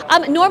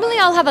 Normally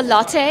I'll have a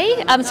latte,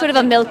 sort of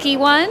a milky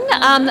one,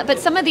 but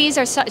some of these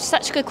are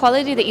such good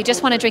quality that you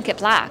just want to drink it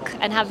black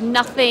and have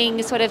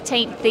nothing sort of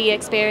taint the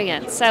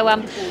experience. So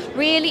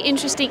really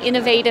interesting,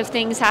 innovative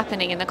things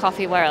happening in the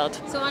coffee world.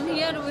 So on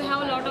here we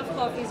have a lot of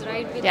coffees,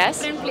 right? With Yes.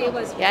 different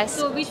flavors. Yes.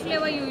 So which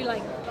flavor you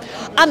like?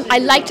 I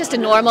like just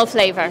a normal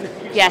flavour.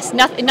 Yes,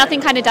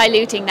 nothing kind of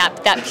diluting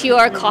that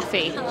pure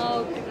coffee.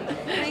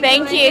 Okay.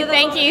 Thank you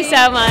Enjoy the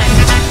so much.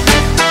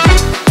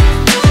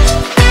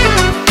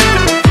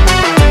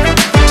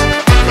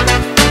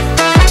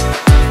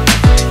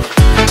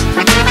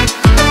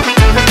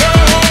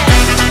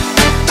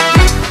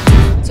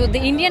 So the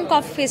Indian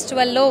coffee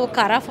ఫెస్టివల్లో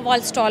కరాఫ్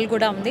wall stall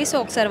కూడా ఉంది. So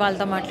ఒకసారి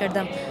వాళ్ళతో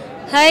మాట్లాడదాం.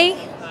 Hi,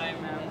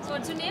 so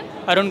what's your name?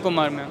 Arun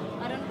Kumar ma'am.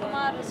 Arun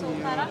Kumar. So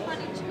కరాఫా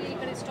నుంచి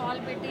ఇక్కడ stall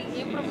పెట్టి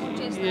ఏం promote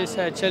చేస్తారు? Yes,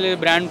 actually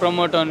brand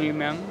promote only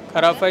ma'am.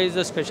 Carafa is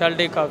a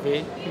specialty coffee.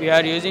 We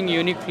are using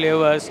unique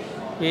flavors.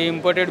 We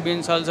imported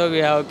beans also.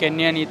 We have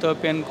Kenyan,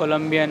 Ethiopian,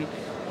 Colombian,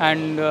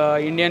 and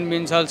Indian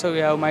beans also.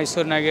 We have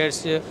Mysore nuggets,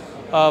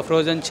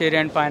 frozen cherry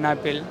and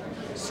pineapple.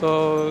 So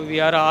we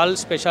are all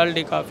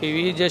specialty coffee.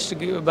 We just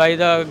buy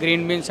the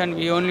green beans and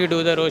we only do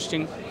the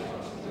roasting.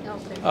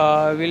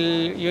 Will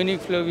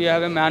unique flavor. We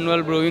have a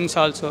manual brewings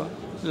also,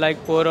 like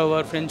pour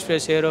over, French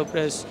press,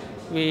 aeropress.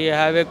 We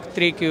have a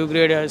 3 Q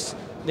graders.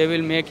 They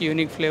will make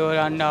unique flavor,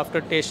 and after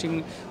tasting,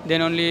 then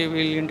only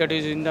we'll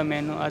introduce in the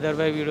menu.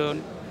 Otherwise, we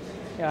don't.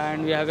 And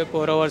we have a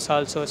pour overs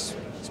also,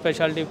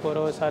 specialty pour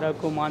overs,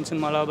 Araku, Monsoon,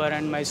 Malabar,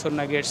 and Mysore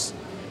nuggets.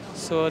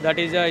 So that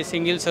is a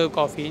single serve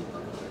coffee.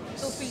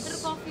 So filter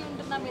coffee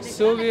ఉంటుందా మీ దగ్గర?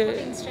 So we-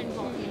 లేకపోతే instant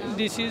coffee నా?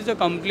 This is the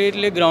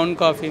completely ground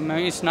coffee,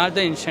 ma'am. It's not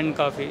the instant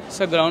coffee.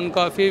 So ground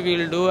coffee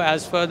we'll do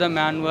as per the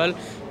manual.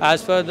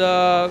 As per the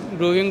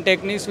brewing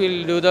techniques,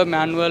 we'll do the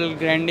manual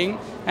grinding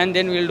and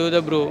then we'll do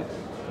the brew.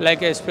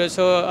 Like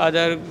espresso,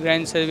 other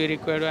grinds we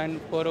require, and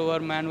pour over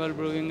manual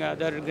brewing,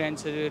 other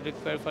grinds we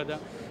require for the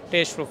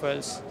taste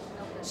profiles.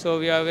 So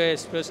we have a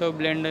espresso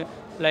blend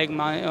like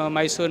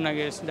Mysore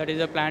Nuggets. That is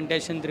a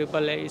plantation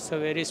triple A. It's a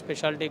very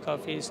specialty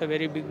coffee. It's a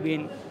very big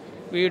bean.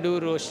 We do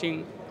roasting.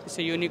 It's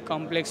a unique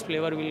complex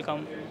flavor will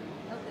come.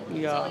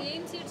 Yeah.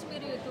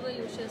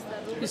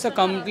 It's a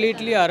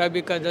completely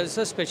Arabica. That's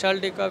a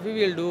specialty coffee.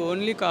 We'll do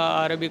only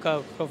Arabica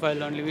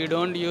profile only. We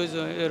don't use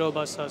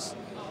Robustas.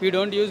 We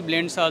don't use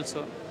blends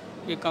also.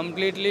 We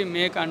completely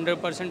make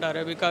 100%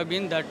 Arabica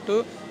bean, that too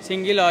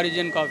single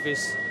origin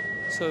coffees.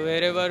 So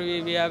wherever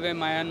we have a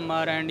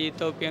Myanmar and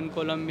Ethiopian,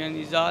 Colombian,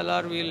 these all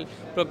are we'll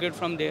procure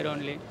from there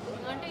only.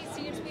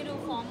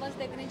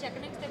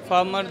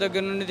 Farmer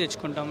దగ్గర నుండి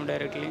తెచ్చుకుంటాము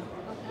directly.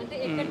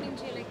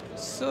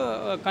 So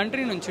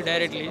country నుంచి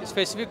directly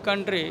specific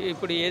country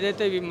ఇప్పుడు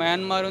ఏదైతే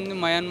Myanmar ఉంది,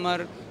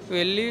 Myanmar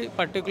వెళ్ళి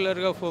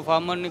పర్టికులర్గా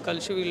ఫార్మర్ని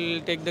కలిసి will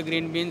take the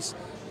green beans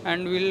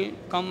and will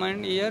come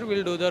and year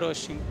will do the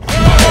roasting.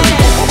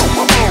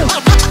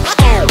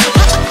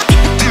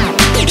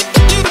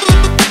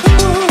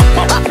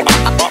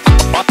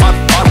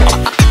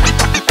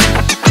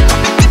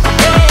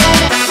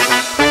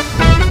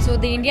 So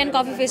the Indian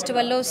coffee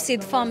ఫెస్టివల్లో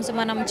Sid forms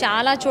మనం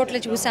చాలా చోట్ల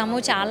చూసాము.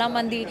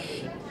 చాలామంది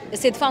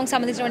సిద్ ఫార్మ్కి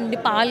సంబంధించినటువంటి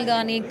పాలు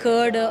కానీ,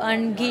 కర్డ్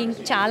అండ్ గీ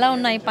చాలా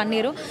ఉన్నాయి,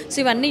 పన్నీరు. సో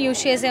ఇవన్నీ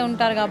యూజ్ చేసే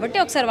ఉంటారు కాబట్టి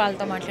ఒకసారి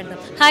వాళ్ళతో మాట్లాడదాం.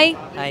 Hi.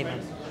 Hi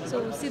ma'am. So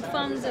Sid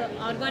farms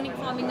organic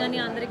farming అని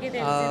అందరికీ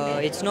తెలుసు.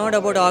 It's not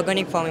about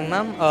organic farming,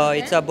 ma'am.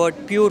 It's about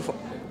pure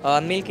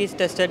milk is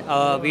tested.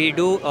 We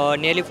do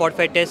nearly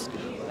 45 tests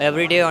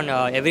every day on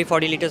every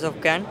 40 liters of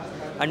can,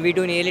 and we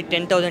do nearly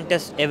 10,000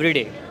 tests every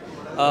day.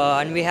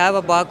 And we have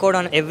a barcode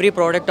on every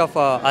product of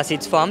our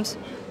seeds farms,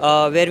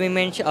 where we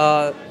mention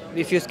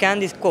if you scan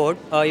this code,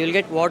 you'll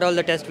get what all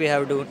the tests we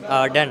have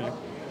done,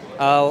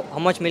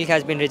 how much milk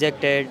has been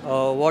rejected,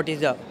 what is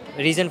the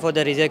reason for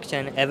the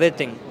rejection,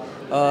 everything.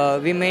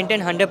 We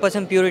maintain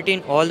 100% purity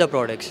in all the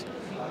products.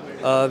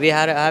 We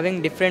are having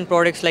different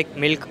products like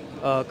milk,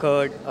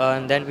 curd,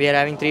 and then we are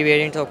having 3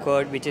 variants of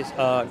curd, which is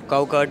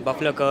cow curd,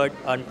 buffalo curd,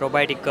 and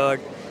probiotic curd.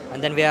 And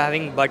then we are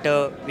having butter,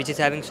 which is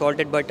having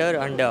salted butter,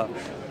 and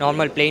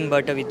normal plain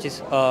butter, which is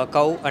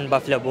cow and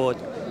buffalo both.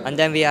 And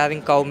then we are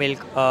having cow milk,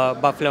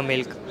 buffalo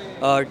milk,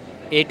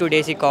 A2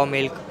 desi cow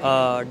milk,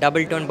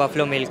 double tone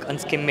buffalo milk, and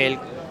skim milk.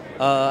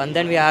 And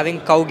then we are having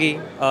cow ghee,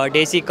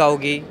 desi cow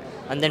ghee,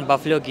 and then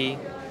buffalo ghee.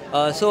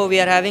 So we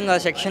are having a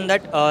section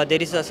that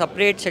there is a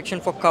separate section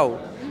for cow,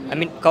 I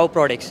mean cow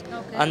products.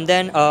 Okay. And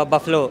then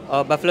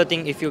buffalo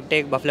thing, if you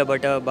take buffalo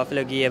butter,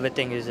 buffalo ghee,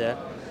 everything is there.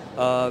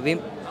 We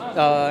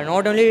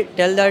not only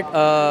tell that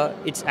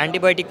it's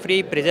antibiotic free,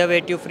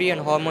 preservative free,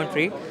 and hormone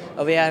free.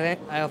 We have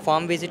a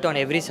farm visit on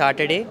every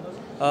Saturday,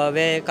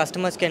 where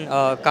customers can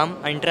come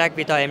interact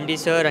with our MD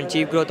sir and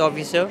chief growth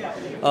officer,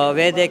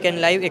 where they can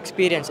live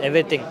experience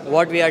everything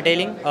what we are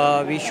telling.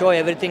 We show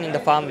everything in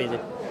the farm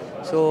visit.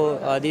 So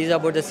these are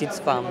about the seeds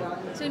farm.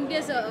 So in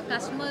case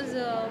customers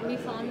me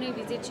farm ని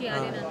visit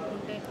చేయాలి అని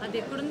అనుకుంటే అది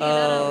ఎప్పుడు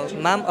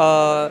ma'am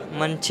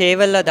మన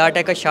చేవల్ల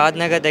దాటాక షాద్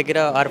నగర్ దగ్గర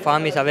our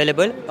farm is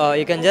available.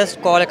 You can just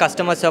call a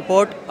customer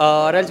support,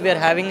 or else we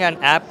are having an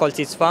app called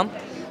Seeds Farm,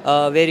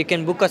 where you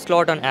can book a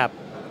slot on app.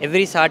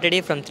 Every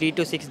Saturday from 3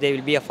 to 6 there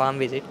will be a farm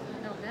visit.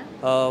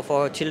 For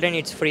children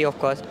it's free of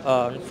cost.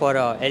 For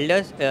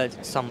elders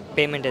some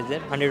payment is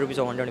there, 100 rupees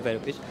or 125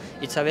 rupees.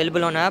 It's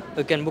available on app.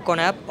 You can book on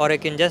app, or you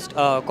can just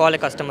call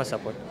a customer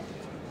support.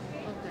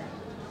 Okay.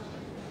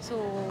 So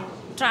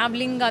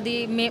traveling adi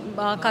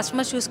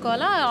customers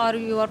చూసుకోవాలా, or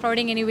you are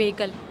providing any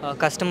vehicle?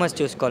 Customers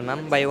చూసుకోవాలి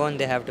ma'am. By one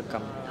they have to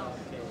come.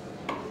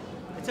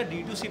 It's a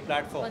D2C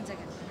platform. One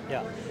second.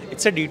 Yeah,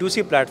 it's a D2C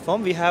platform.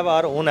 We have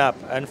our own app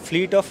and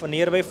fleet of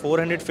nearby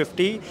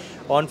 450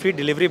 on-field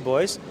delivery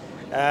boys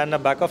and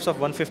backups of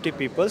 150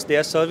 people. They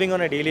are serving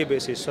on a daily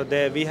basis. So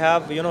we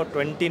have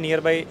 20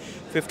 nearby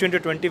 15 to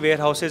 20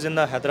 warehouses in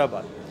the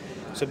Hyderabad.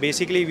 So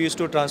basically we used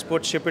to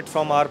ship it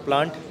from our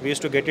plant. We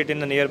used to get it in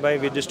the nearby.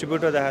 We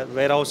distribute to the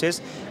warehouses,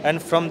 and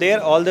from there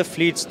all the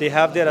fleets, they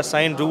have their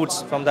assigned routes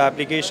from the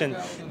application.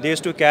 They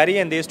used to carry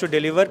and they used to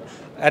deliver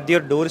at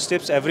their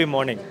doorsteps every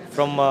morning.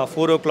 From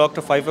 4 o'clock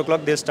to 5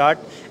 o'clock they start,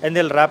 and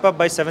they'll wrap up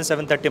by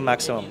 7:30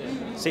 maximum.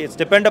 See, it's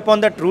depend upon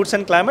the routes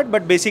and climate,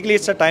 but basically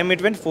it's a time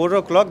between 4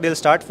 o'clock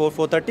they'll start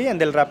 4:30 and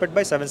they'll wrap it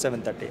by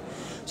 7:30.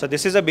 So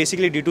this is a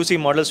basically D2C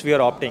models we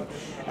are opting.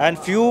 And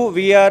few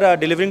we are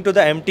delivering to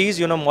the MTs,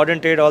 modern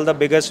trade, all the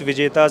biggest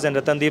Vijetas and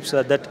Ratandeeps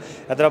that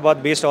Hyderabad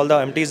based, all the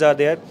MTs are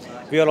there.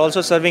 We are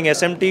also serving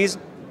SMTs.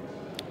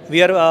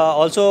 We are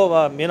also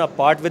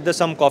part with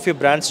some coffee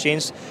brands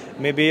chains.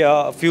 Maybe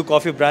a few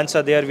coffee brands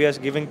are there. We are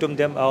giving to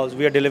them.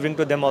 We are delivering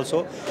to them also.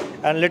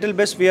 And little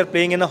bit we are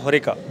playing in a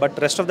Horeca. But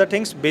rest of the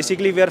things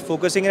basically we are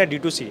focusing in a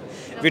D2C.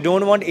 We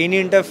don't want any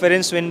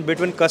interference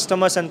between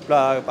customers and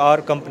our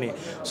company.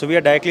 So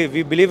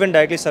we believe in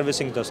directly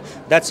servicing those.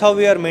 That's how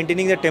we are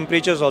maintaining the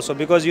temperatures also,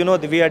 because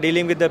we are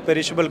dealing with the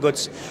perishable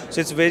goods.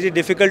 So it's very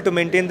difficult to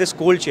maintain this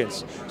cold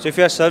chains. So if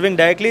you are serving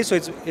directly, so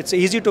it's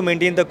easy to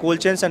maintain the cold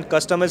chains, and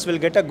customers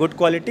will get a good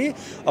quality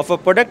of a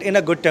product in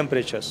a good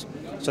temperatures.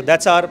 So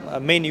that's our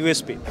main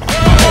USP.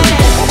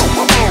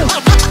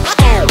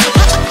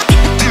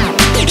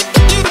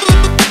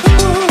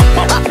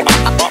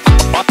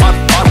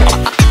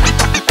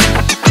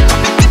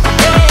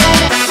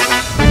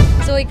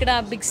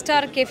 Big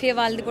star cafe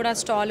వాళ్ళది కూడా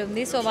stall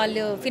ఉంది. So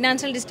వాళ్ళు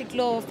financial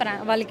డిస్ట్రిక్ట్లో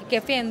వాళ్ళకి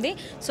cafe ఉంది.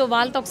 So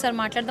వాళ్ళతో ఒకసారి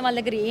మాట్లాడదాం, వాళ్ళ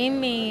దగ్గర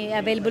ఏమి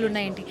అవైలబుల్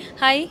ఉన్నాయండి.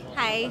 Hi.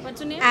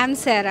 I'm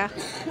Sarah.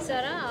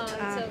 Sarah,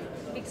 it's a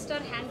big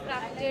star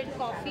handcrafted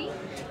coffee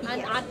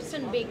and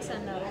artisan bakes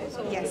అన్నారు.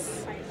 So Yes.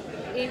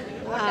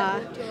 what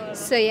about your...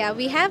 So yeah,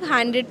 we have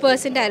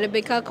 100%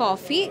 Arabica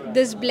coffee.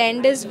 This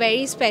blend is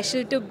very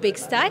special to Big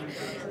Star.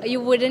 You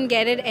wouldn't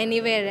get it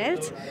anywhere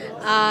else.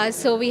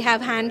 So we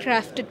have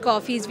handcrafted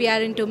coffees. We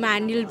are into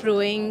manual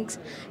brewings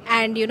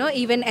and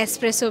even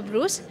espresso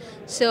brews.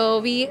 So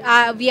we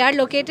are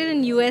located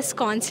in US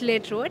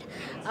Consulate Road.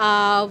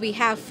 We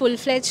have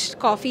full-fledged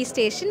coffee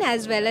station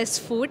as well as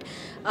food.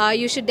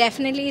 You should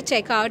definitely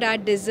check out our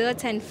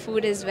desserts and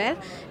food as well.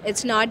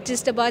 It's not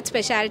just about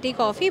specialty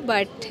coffee,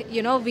 but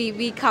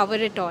we cover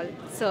it all.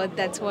 So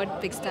that's what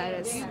Big Star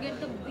is. Do you get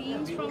the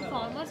beans from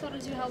farmers or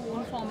else you have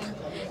own farming?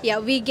 Yeah,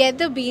 we get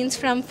the beans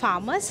from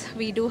farmers.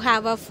 We do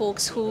have our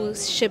folks who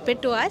ship it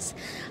to us.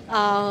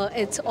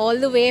 It's all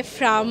the way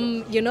from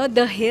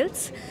the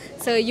hills,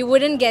 so you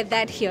wouldn't get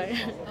that here.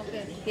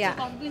 Okay. Yeah.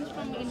 So beans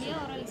from India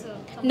or else?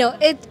 No,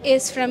 it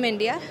is from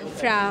India,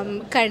 from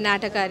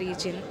Karnataka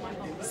region.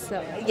 So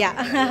yeah,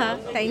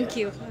 thank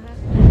you.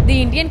 The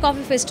Indian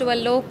coffee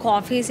ఫెస్టివల్లో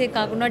కాఫీసే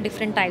కాకుండా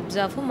different types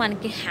of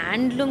మనకి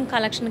handloom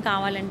collection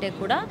కావాలంటే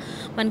కూడా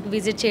మనకి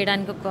visit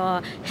చేయడానికి ఒక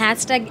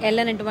 #L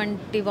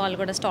అనేటువంటి వాళ్ళు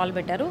కూడా స్టాల్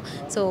పెట్టారు.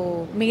 సో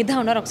మేధా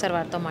ఉన్నారు, ఒకసారి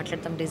వారితో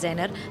మాట్లాడతాం,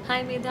 డిజైనర్.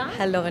 హాయ్ మేధా.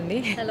 హలో అండి.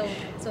 Hello.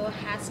 So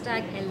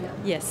 #L.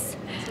 Yes.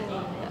 So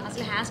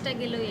అసలు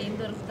 #L ఏం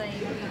దొరుకుతాయి?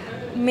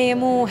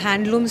 మేము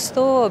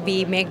హ్యాండ్లూమ్స్తో వి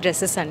మేక్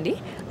డ్రెస్సెస్ అండి.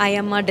 I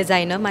M a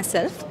designer my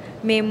self.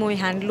 మేము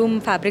హ్యాండ్లూమ్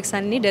ఫ్యాబ్రిక్స్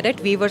అన్ని డైరెక్ట్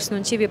వీవర్స్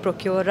నుంచి వి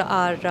procure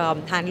are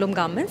handloom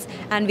garments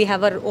and we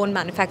have our own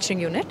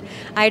manufacturing unit.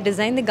 I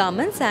design the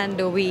garments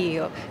and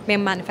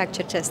మేము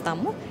manufacture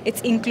చేస్తాము.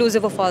 It's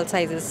inclusive of all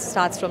sizes,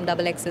 starts from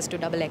XXS to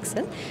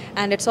XXL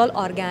and it's all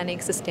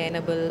organic,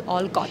 sustainable,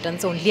 all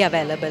cottons only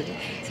available.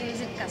 So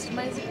is it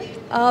customisable?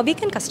 We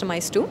can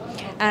customise to.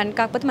 And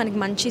కాకపోతే మనకి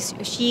మంచి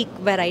షీక్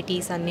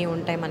varieties అన్నీ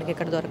ఉంటాయి మనకి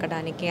ఇక్కడ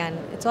దొరకడానికి. And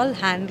it's all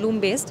handloom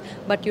based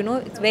but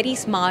it's very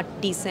smart,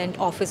 decent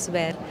office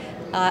wear,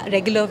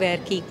 regular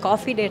వేర్కి,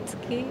 coffee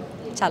డేట్స్కి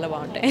చాలా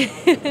బాగుంటాయి.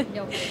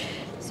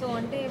 సో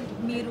అంటే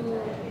మీరు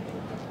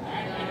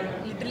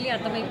లిటరలీ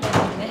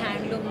అర్థమైపోతుంది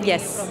హ్యాండ్లూమ్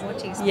ప్రమోట్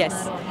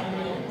చేస్తున్నారు.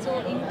 సో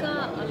ఇంకా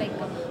లైక్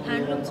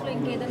హ్యాండ్లూమ్స్లో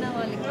ఇంకేదైనా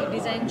వాళ్ళకి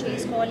డిజైన్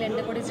చేసుకోవాలి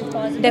అంటే కూడా ఇస్ ఇట్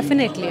పాసిబుల్?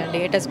 డెఫినెట్లీ అండి,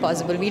 it is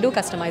possible. We do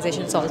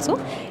customisations also.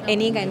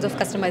 Any kinds of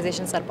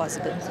customisations are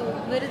possible. So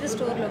where is the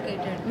store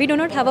located? We do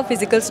not have a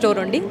physical store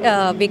only.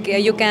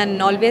 You can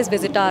always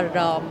visit our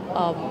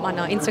on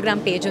our Instagram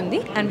page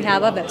only, and we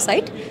have a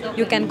website.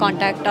 You can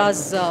contact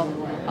us.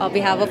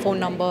 We have a phone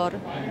number,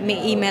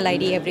 email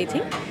ID,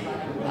 everything.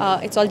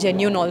 It's all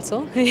genuine also.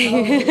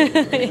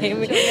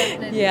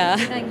 Yeah.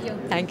 Thank you.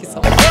 Thank you so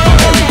much.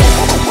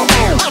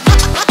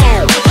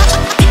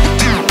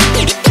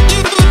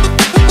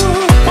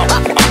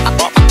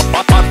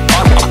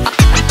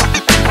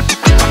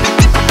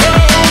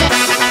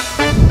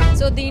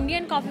 So the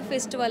Indian coffee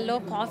ఫెస్టివల్లో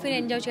కాఫీని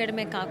enjoy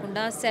చేయడమే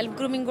కాకుండా self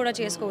grooming కూడా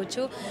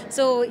చేసుకోవచ్చు.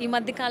 So ఈ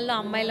మధ్యకాలంలో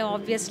అమ్మాయిలు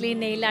obviously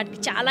nail ఆర్ట్కి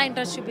చాలా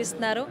interest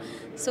చూపిస్తున్నారు.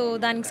 సో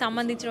దానికి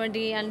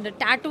సంబంధించినటువంటి అండ్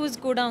టాటూస్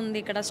కూడా ఉంది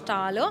ఇక్కడ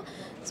స్టాలో.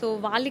 సో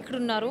వాళ్ళు ఇక్కడ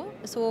ఉన్నారు.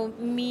 సో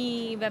మీ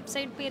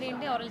వెబ్సైట్ పేరు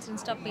ఏంటి or else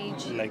Insta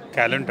page? Like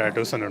క్యాలెన్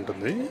tattoos అని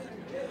ఉంటుంది.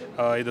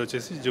 ఇది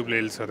వచ్చేసి జూబ్లీ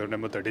హిల్స్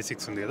నెంబర్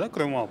 36 ఉంది కదా,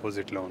 క్రోమో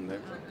ఆపోజిట్లో ఉంది.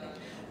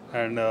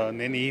 అండ్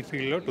నేను ఈ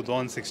ఫీల్డ్లో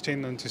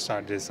 2016 నుంచి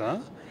స్టార్ట్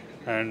చేసాను.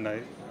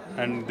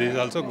 And this is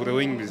also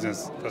growing business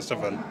first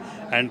of all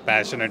and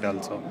passionate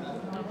also.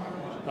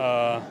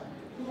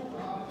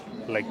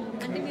 Like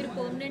అంటే మీరు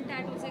పర్మనెంట్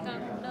టాటూసే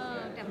కాకుండా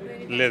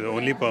టెంపరరీ? లేదు,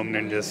 ఓన్లీ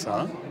పర్మనెంట్ చేస్తా.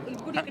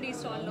 ఇప్పుడు ఇక్కడ ఈ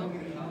స్టాల్లో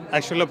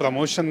యాక్చువల్గా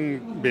ప్రమోషన్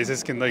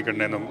బేసిస్ కింద ఇక్కడ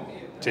నేను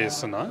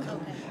చేస్తున్నా.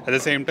 At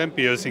the same time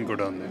piercing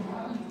కూడా ఉంది,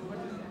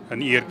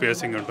 అండ్ ఇయర్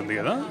పియర్సింగ్ ఉంటుంది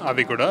కదా,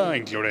 అవి కూడా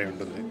ఇంక్లూడ్ అయి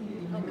ఉంటుంది.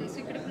 ఓకే. సో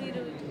ఇక్కడ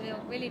మీరు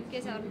ఒకవేళ ఇన్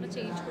కేస్ ఎవరైనా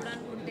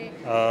చేయించుకోవడానికి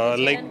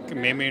లైక్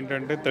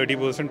మేమేంటంటే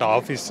 30%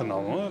 ఆఫ్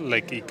ఇస్తున్నాము.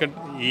 లైక్ ఇక్కడ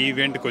ఈ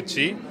ఈవెంట్కి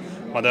వచ్చి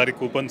మా దగ్గర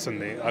కూపన్స్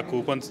ఉంది, ఆ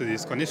కూపన్స్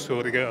తీసుకొని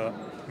స్టోర్గా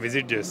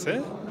విజిట్ చేస్తే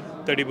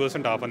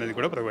 30% ఆఫ్ అనేది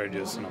కూడా ప్రొవైడ్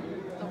చేస్తున్నాం.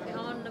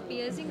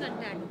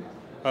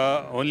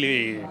 Only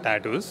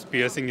tattoos,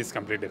 piercing is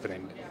complete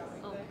different.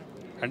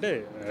 అంటే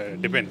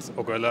డిపెండ్స్,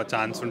 ఒకవేళ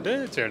ఛాన్స్ ఉంటే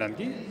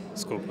చేయడానికి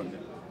స్కోప్ ఉంది.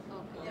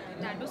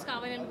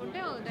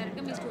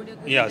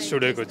 యా,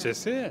 స్టూడియోకి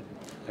వచ్చేసి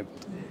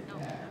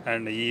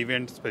అండ్ ఈ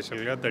ఈవెంట్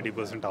స్పెషల్గా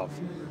 30% ఆఫ్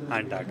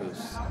అండ్ టాటూస్.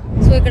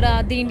 సో ఇక్కడ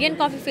ది ఇండియన్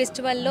కాఫీ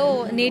ఫెస్టివల్లో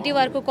నేటివ్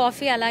వరకు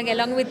కాఫీ అలాగే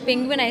along with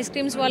penguin ice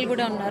creams వాళ్ళు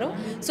కూడా ఉన్నారు.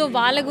 సో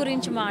వాళ్ళ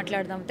గురించి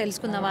మాట్లాడదాం,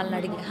 తెలుసుకుందాం వాళ్ళని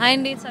అడిగి. హాయ్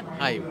అండి. సార్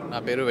హాయ్, నా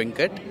పేరు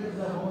Venkat.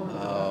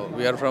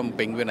 We are from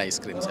penguin ice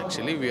creams.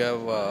 Actually we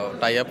have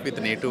tie up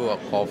with native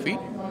coffee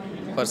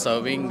for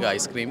serving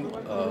ice cream,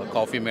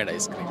 coffee made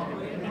ice cream.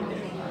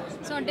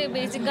 So అంటే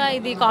బేసిక్గా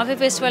ఇది కాఫీ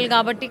ఫెస్టివల్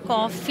కాబట్టి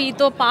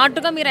కాఫీతో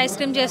పాటుగా మీరు ఐస్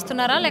క్రీమ్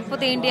చేస్తున్నారా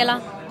లేకపోతే ఏంటి ఎలా?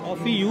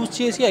 కాఫీ యూజ్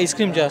చేసి ఐస్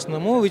క్రీమ్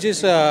చేస్తున్నాము, which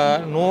is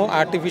no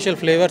artificial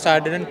flavours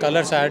added and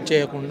colours add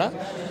చేయకుండా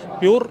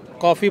ప్యూర్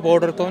కాఫీ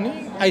పౌడర్తో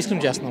ఐస్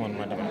క్రీమ్ చేస్తున్నాం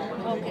అనమాట.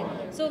 ఓకే,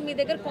 సో మీ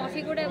దగ్గర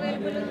కాఫీ కూడా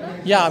అవైలబుల్ ఉందా?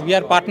 Yeah,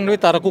 we are partner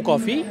with Araku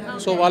coffee.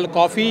 So వాళ్ళు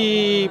కాఫీ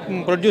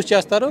ప్రొడ్యూస్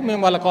చేస్తారు,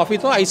 మేము వాళ్ళ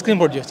కాఫీతో ఐస్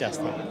క్రీమ్ ప్రొడ్యూస్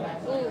చేస్తాం.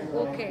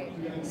 ఓకే,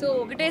 సో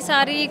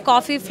ఒకటేసారి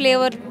కాఫీ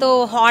ఫ్లేవర్తో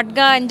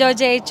హాట్గా ఎంజాయ్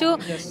చేయొచ్చు,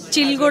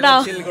 చిల్ కూడా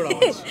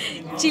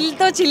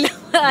చిల్తో చిల్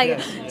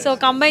సో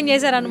కంబైన్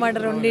చేశారనమాట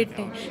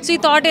రెండింటిని. సో ఈ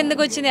థాట్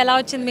ఎందుకు వచ్చింది, ఎలా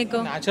వచ్చింది మీకు?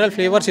 న్యాచురల్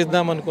ఫ్లేవర్స్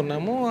ఇద్దాం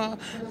అనుకున్నాము.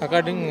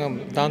 అకార్డింగ్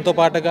దాంతో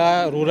పాటుగా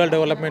రూరల్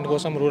డెవలప్మెంట్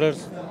కోసం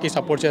రూరల్కి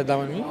సపోర్ట్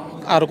చేద్దామని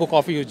అరకు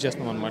కాఫీ యూజ్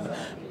చేస్తాం అనమాట,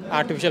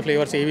 ఆర్టిఫిషియల్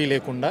ఫ్లేవర్స్ ఏవీ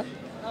లేకుండా.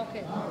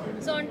 ఓకే,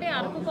 సో అంటే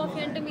అరకు కాఫీ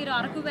అంటే మీరు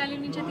అరకు వ్యాలీ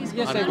నుంచే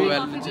తీసుకొస్తారు?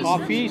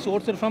 Coffee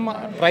source from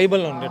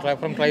tribal only,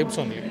 from tribes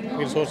only.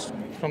 మీరు సోర్స్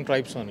ఫ్రమ్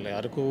ట్రైబ్స్ ఓన్లీ.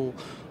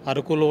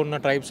 అరకులో ఉన్న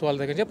ట్రైబ్స్ వాళ్ళ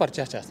దగ్గర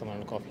పర్చేస్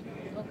చేస్తామండి కాఫీ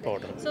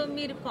పౌడర్. సో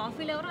మీరు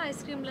coffee లవరా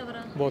ice cream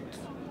లవరా? Both,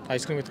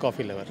 ice cream with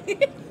coffee lover.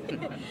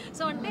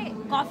 So అంటే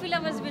కాఫీ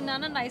లవర్స్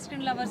విన్నాను, ఐస్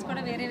క్రీమ్ లవర్స్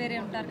కూడా వేరే వేరే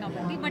ఉంటారు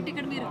కాబట్టి, బట్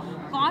ఇక్కడ మీరు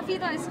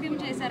కాఫీతో ఐస్ క్రీమ్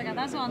చేశారు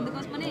కదా, సో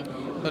అందుకోసమని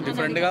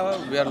డిఫరెంట్గా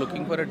we are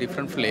looking for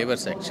different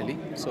flavours actually.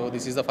 So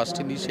this is the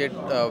first initiate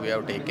we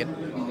have taken.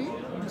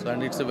 So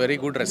and it's a very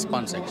good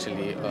response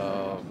actually.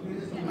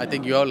 I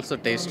think you also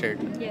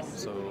tasted.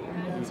 So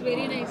it's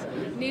very nice.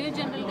 నేను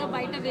జనరల్గా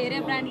బయట వేరే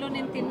బ్రాండ్లో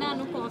నేను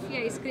తిన్నాను coffee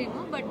ice cream,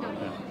 but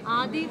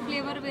ఆది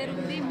flavour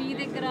వేరుంది, మీ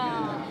దగ్గర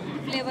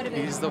flavour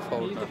వేరు. Is the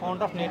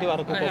fount of native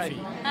Araku coffee.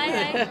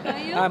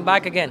 I'm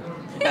back again.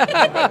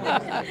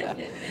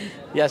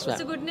 Yes, ma'am.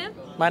 What's your good name?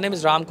 My name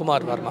is Ram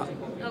Kumar Verma.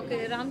 Okay,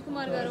 Ram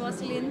Kumar గారు,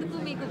 అసలు ఎందుకు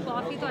మీకు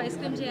కాఫీతో ice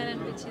cream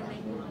చేయాలనిపించింది?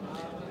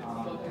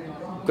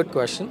 Good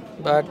question.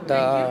 But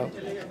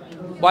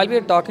while we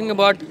are talking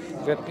about,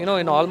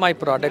 in all my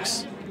products,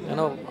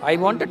 I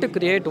wanted to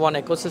create one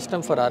ecosystem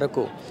for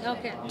Araku.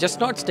 Okay. Just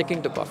not sticking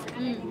to coffee.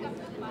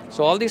 So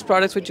all these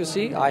products which you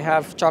see, I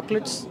have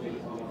chocolates,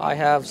 I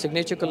have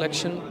signature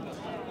collection.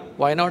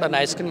 Why not an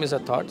ice cream is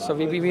a thought. So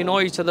we know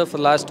each other for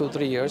the last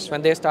 2-3 years.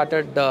 When they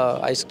started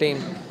ice cream,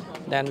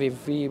 then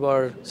we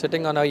were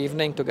sitting on our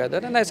evening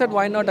together, and I said,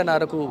 why not an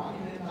Araku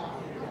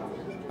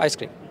ice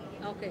cream?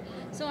 Okay,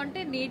 so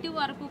అంటే native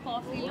Araku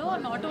కాఫీలో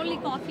not only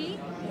coffee,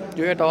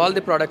 You get all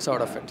the products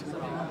out of it.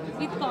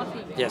 With coffee.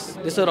 Yes,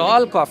 these are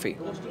all coffee.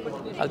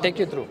 I'll take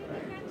you through.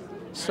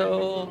 So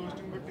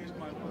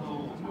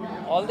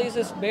all this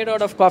is made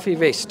out of coffee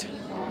waste.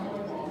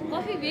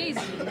 Coffee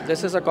waste.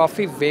 This is a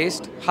coffee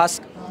waste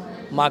husk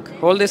mug.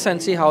 Hold this and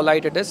see how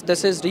light it is.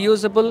 This is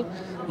reusable,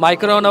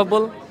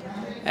 micronable,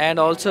 and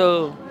also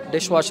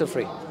dishwasher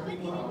free.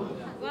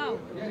 Wow,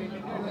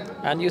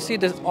 And you see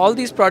this, all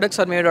these products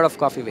are made out of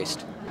coffee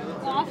waste.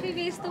 Coffee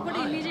waste తో కూడా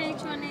ఇన్ని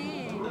చేయొచ్చు అని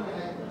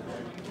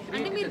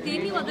అంటే మీరు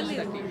దేన్ని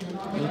వదలలేరు?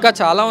 ఇంకా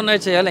చాలా ఉన్నాయి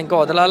చేయాలి, ఇంకా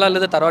వదలాలా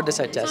లేదా తర్వాత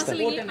డిసైడ్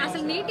చేస్తాను.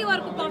 అసలు నేటివ్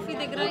అరకు కాఫీ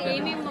దగ్గర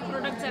ఏమేమి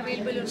ప్రొడక్ట్స్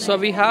అవైలబుల్ ఉన్నాయి? So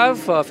we have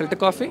filter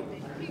coffee.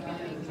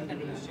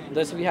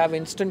 This we have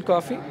instant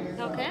coffee.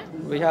 Okay,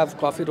 We have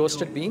coffee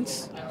roasted beans.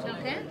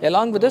 Okay.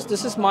 Along with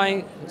this is my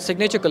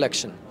signature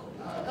collection.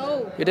 Oh.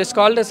 It is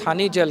called as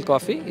honey gel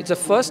coffee. It's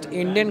the first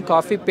Indian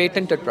coffee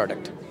patented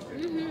product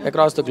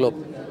across the globe.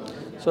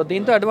 So the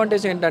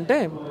advantage ఏంటంటే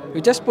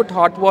you just put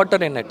hot water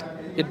in it.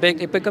 It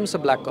becomes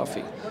a black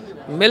coffee.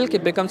 Milk,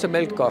 it becomes a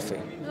milk coffee.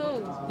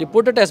 You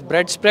put it as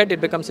bread spread,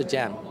 it becomes a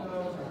jam.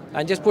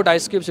 And just put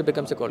ice cubes, it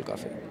becomes a cold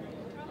coffee.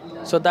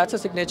 So that's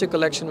a signature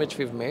collection which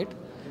we've made.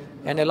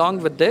 And along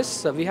with this,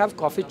 we have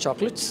coffee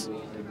chocolates.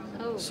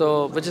 So,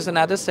 which is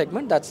another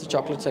segment. That's the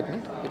chocolate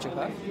segment which you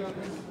have.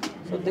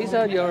 So these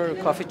are your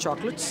coffee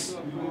chocolates,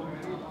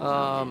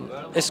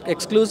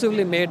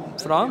 exclusively made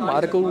from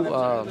Araku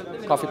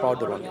coffee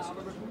powder only.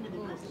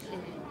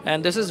 And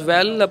this is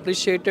well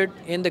appreciated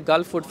in the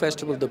Gulf Food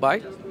Festival, Dubai.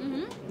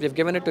 We've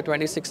given it to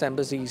 26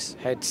 embassies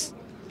heads.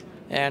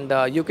 And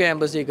UK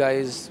embassy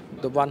guys,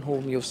 the one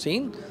whom you've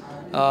seen,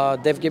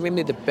 they've given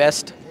me the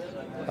best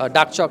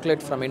dark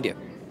chocolate from India.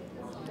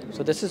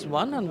 So this is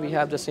one, and we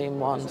have the same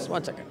ones.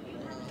 One second.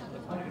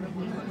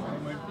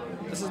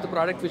 This is the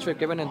product which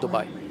we're given in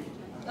Dubai.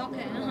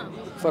 Okay.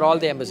 For all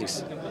the embassies.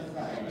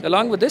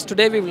 Along with this,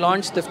 today we've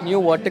launched the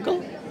new vertical.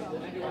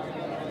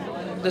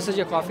 This is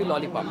your coffee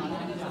lollipop.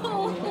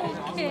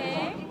 Okay.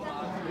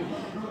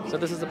 So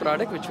this is the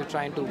product which we're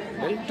trying to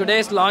build.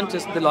 Today's launch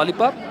is the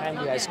lollipop and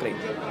the ice cream.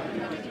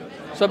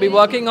 So I'll be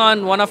working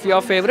on one of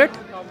your favorite,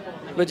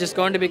 which is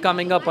going to be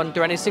coming up on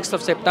 26th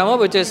of September,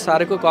 which is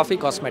Araku Coffee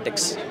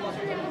Cosmetics.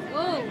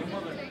 Oh,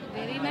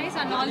 very nice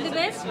and all the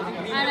best.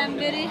 And I'm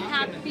very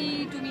happy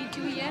to meet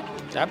you here.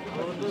 Yep.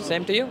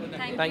 Same to you.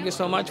 Thank you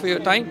so much for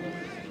your time.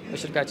 We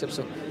should catch up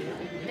soon.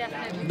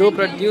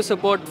 Definitely. Do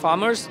support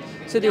farmers.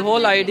 See, the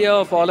whole idea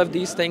of all of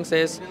these things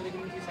is,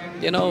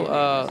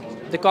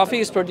 the coffee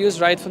is produced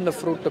right from the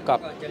fruit to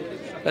cup.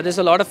 But there's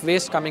a lot of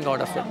waste coming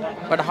out of it.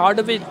 But how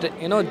do we,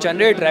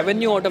 generate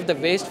revenue out of the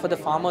waste for the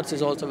farmers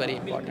is also very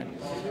important.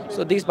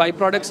 So these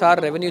byproducts are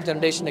revenue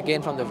generation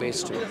again from the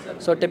waste too.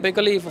 So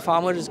typically, if a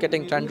farmer is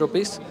getting 10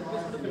 rupees,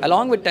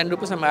 along with 10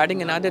 rupees, I'm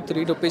adding another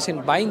 3 rupees in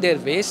buying their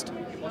waste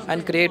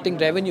and creating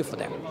revenue for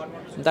them.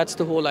 That's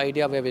the whole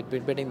idea where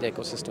we're building the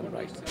ecosystem,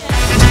 right?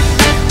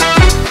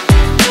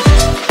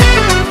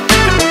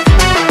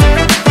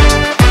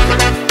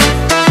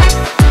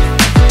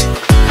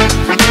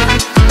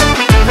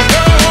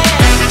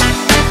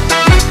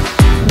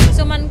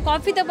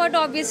 పాటు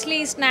obviously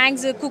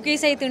snacks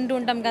cookies అయితే తింటూ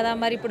ఉంటాం కదా,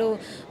 మరి ఇప్పుడు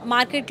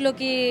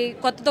మార్కెట్లోకి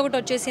కొత్తది ఒకటి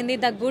వచ్చేసింది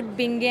ద గుడ్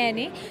బింగే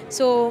అని.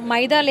 సో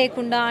మైదా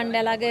లేకుండా అండ్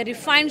అలాగే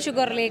రిఫైన్డ్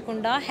షుగర్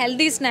లేకుండా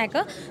హెల్దీ స్నాక్.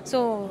 సో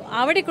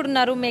ఆవిడ ఇక్కడ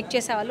ఉన్నారు మేక్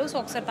చేసేవాళ్ళు. సో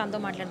ఒకసారి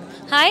తనతో మాట్లాడదాం.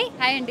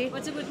 హాయ్ అండి.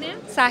 Watts good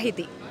name?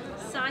 Sahiti.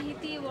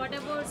 Sahiti, what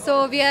about? So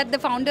we are the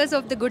founders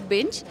of the good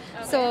binge.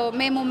 So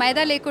మేము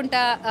మైదా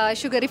లేకుండా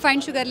షుగర్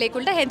రిఫైన్డ్ షుగర్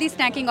లేకుండా హెల్తీ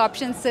స్నాకింగ్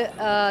ఆప్షన్స్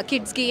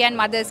కిడ్స్కి and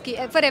మదర్స్కి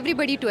for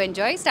everybody to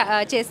enjoy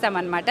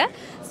చేస్తామన్నమాట.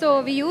 So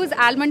we use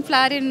almond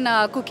flower in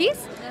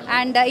cookies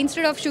and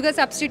instead of sugar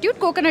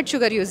substitute coconut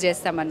sugar use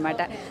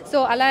చేస్తామన్నమాట. So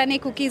అలానే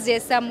cookies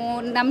చేస్తాము,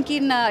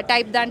 namkeen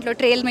type దాంట్లో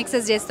trail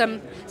mixes చేస్తాం.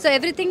 So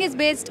everything is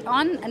based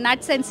on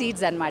nuts and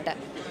seeds అనమాట.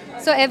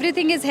 So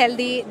everything is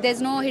healthy.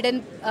 There's no hidden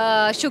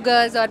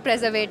sugars or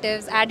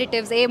preservatives,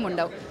 additives, em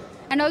undav.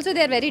 And also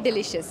they are very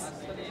delicious.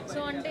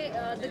 So అంటే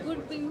the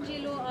good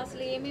బింజీలో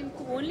అసలు ఏమేమి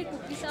only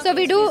cookies? So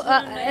we do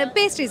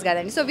pastries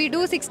kadandi. So we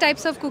do 6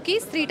 types of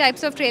cookies, 3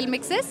 types of trail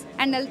mixes,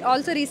 and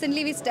also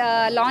recently we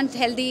launched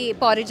healthy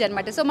porridge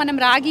anamata. So manam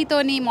ragi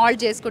toni mold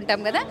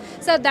cheskuntam kada.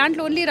 So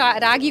dantlo only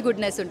ragi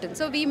goodness untundi.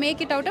 So we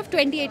make it out of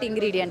 28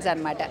 ingredients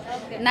anamata.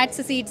 Nuts,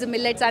 seeds,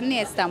 millets anni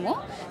estamu.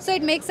 So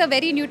it makes a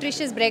very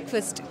nutritious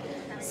breakfast.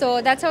 So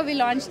that's how we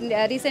launched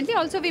recently.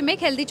 Also we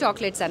make healthy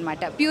chocolates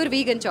anamata, pure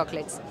vegan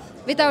chocolates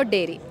without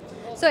dairy.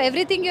 So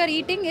everything you're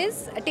eating is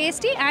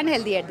tasty and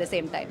healthy at the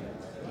same time.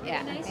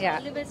 Yeah, yeah.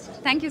 All the best.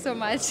 Thank you so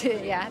much.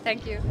 Yeah,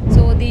 thank you.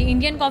 So the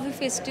Indian coffee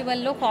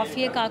ఫెస్టివల్లో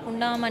కాఫీయే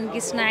కాకుండా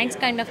మనకి snacks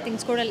kind of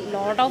things కూడా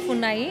lot of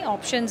ఉన్నాయి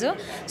options.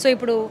 So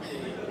ఇప్పుడు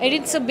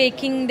edits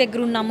baking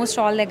దగ్గర ఉన్నాము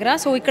stall దగ్గర.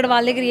 So ఇక్కడ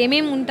వాళ్ళ దగ్గర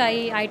ఏమేమి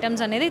ఉంటాయి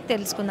ఐటమ్స్ అనేది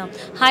తెలుసుకుందాం.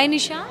 Hi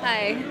Nisha.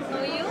 Hi.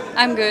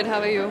 I'm good.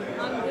 How are you?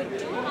 I'm good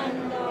too. And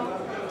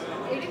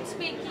edits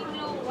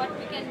బేకింగ్లో what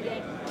we can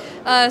get?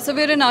 So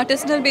we're an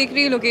artisanal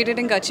bakery located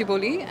in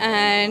Gachibowli,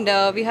 and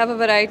we have a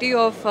variety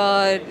of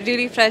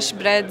really fresh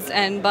breads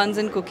and buns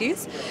and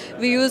cookies.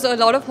 We use a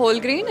lot of whole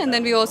grain, and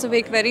then we also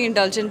bake very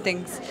indulgent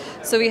things.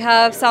 So we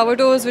have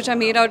sourdoughs which are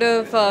made out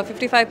of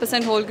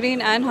 55% whole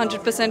grain and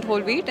 100%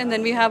 whole wheat, and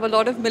then we have a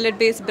lot of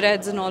millet-based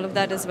breads and all of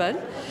that as well.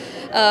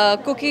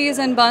 Cookies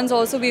and buns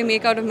also we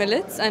make out of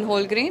millets and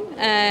whole grain,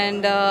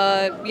 and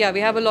yeah,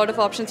 we have a lot of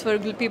options for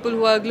people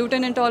who are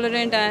gluten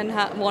intolerant and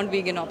want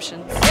vegan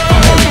options.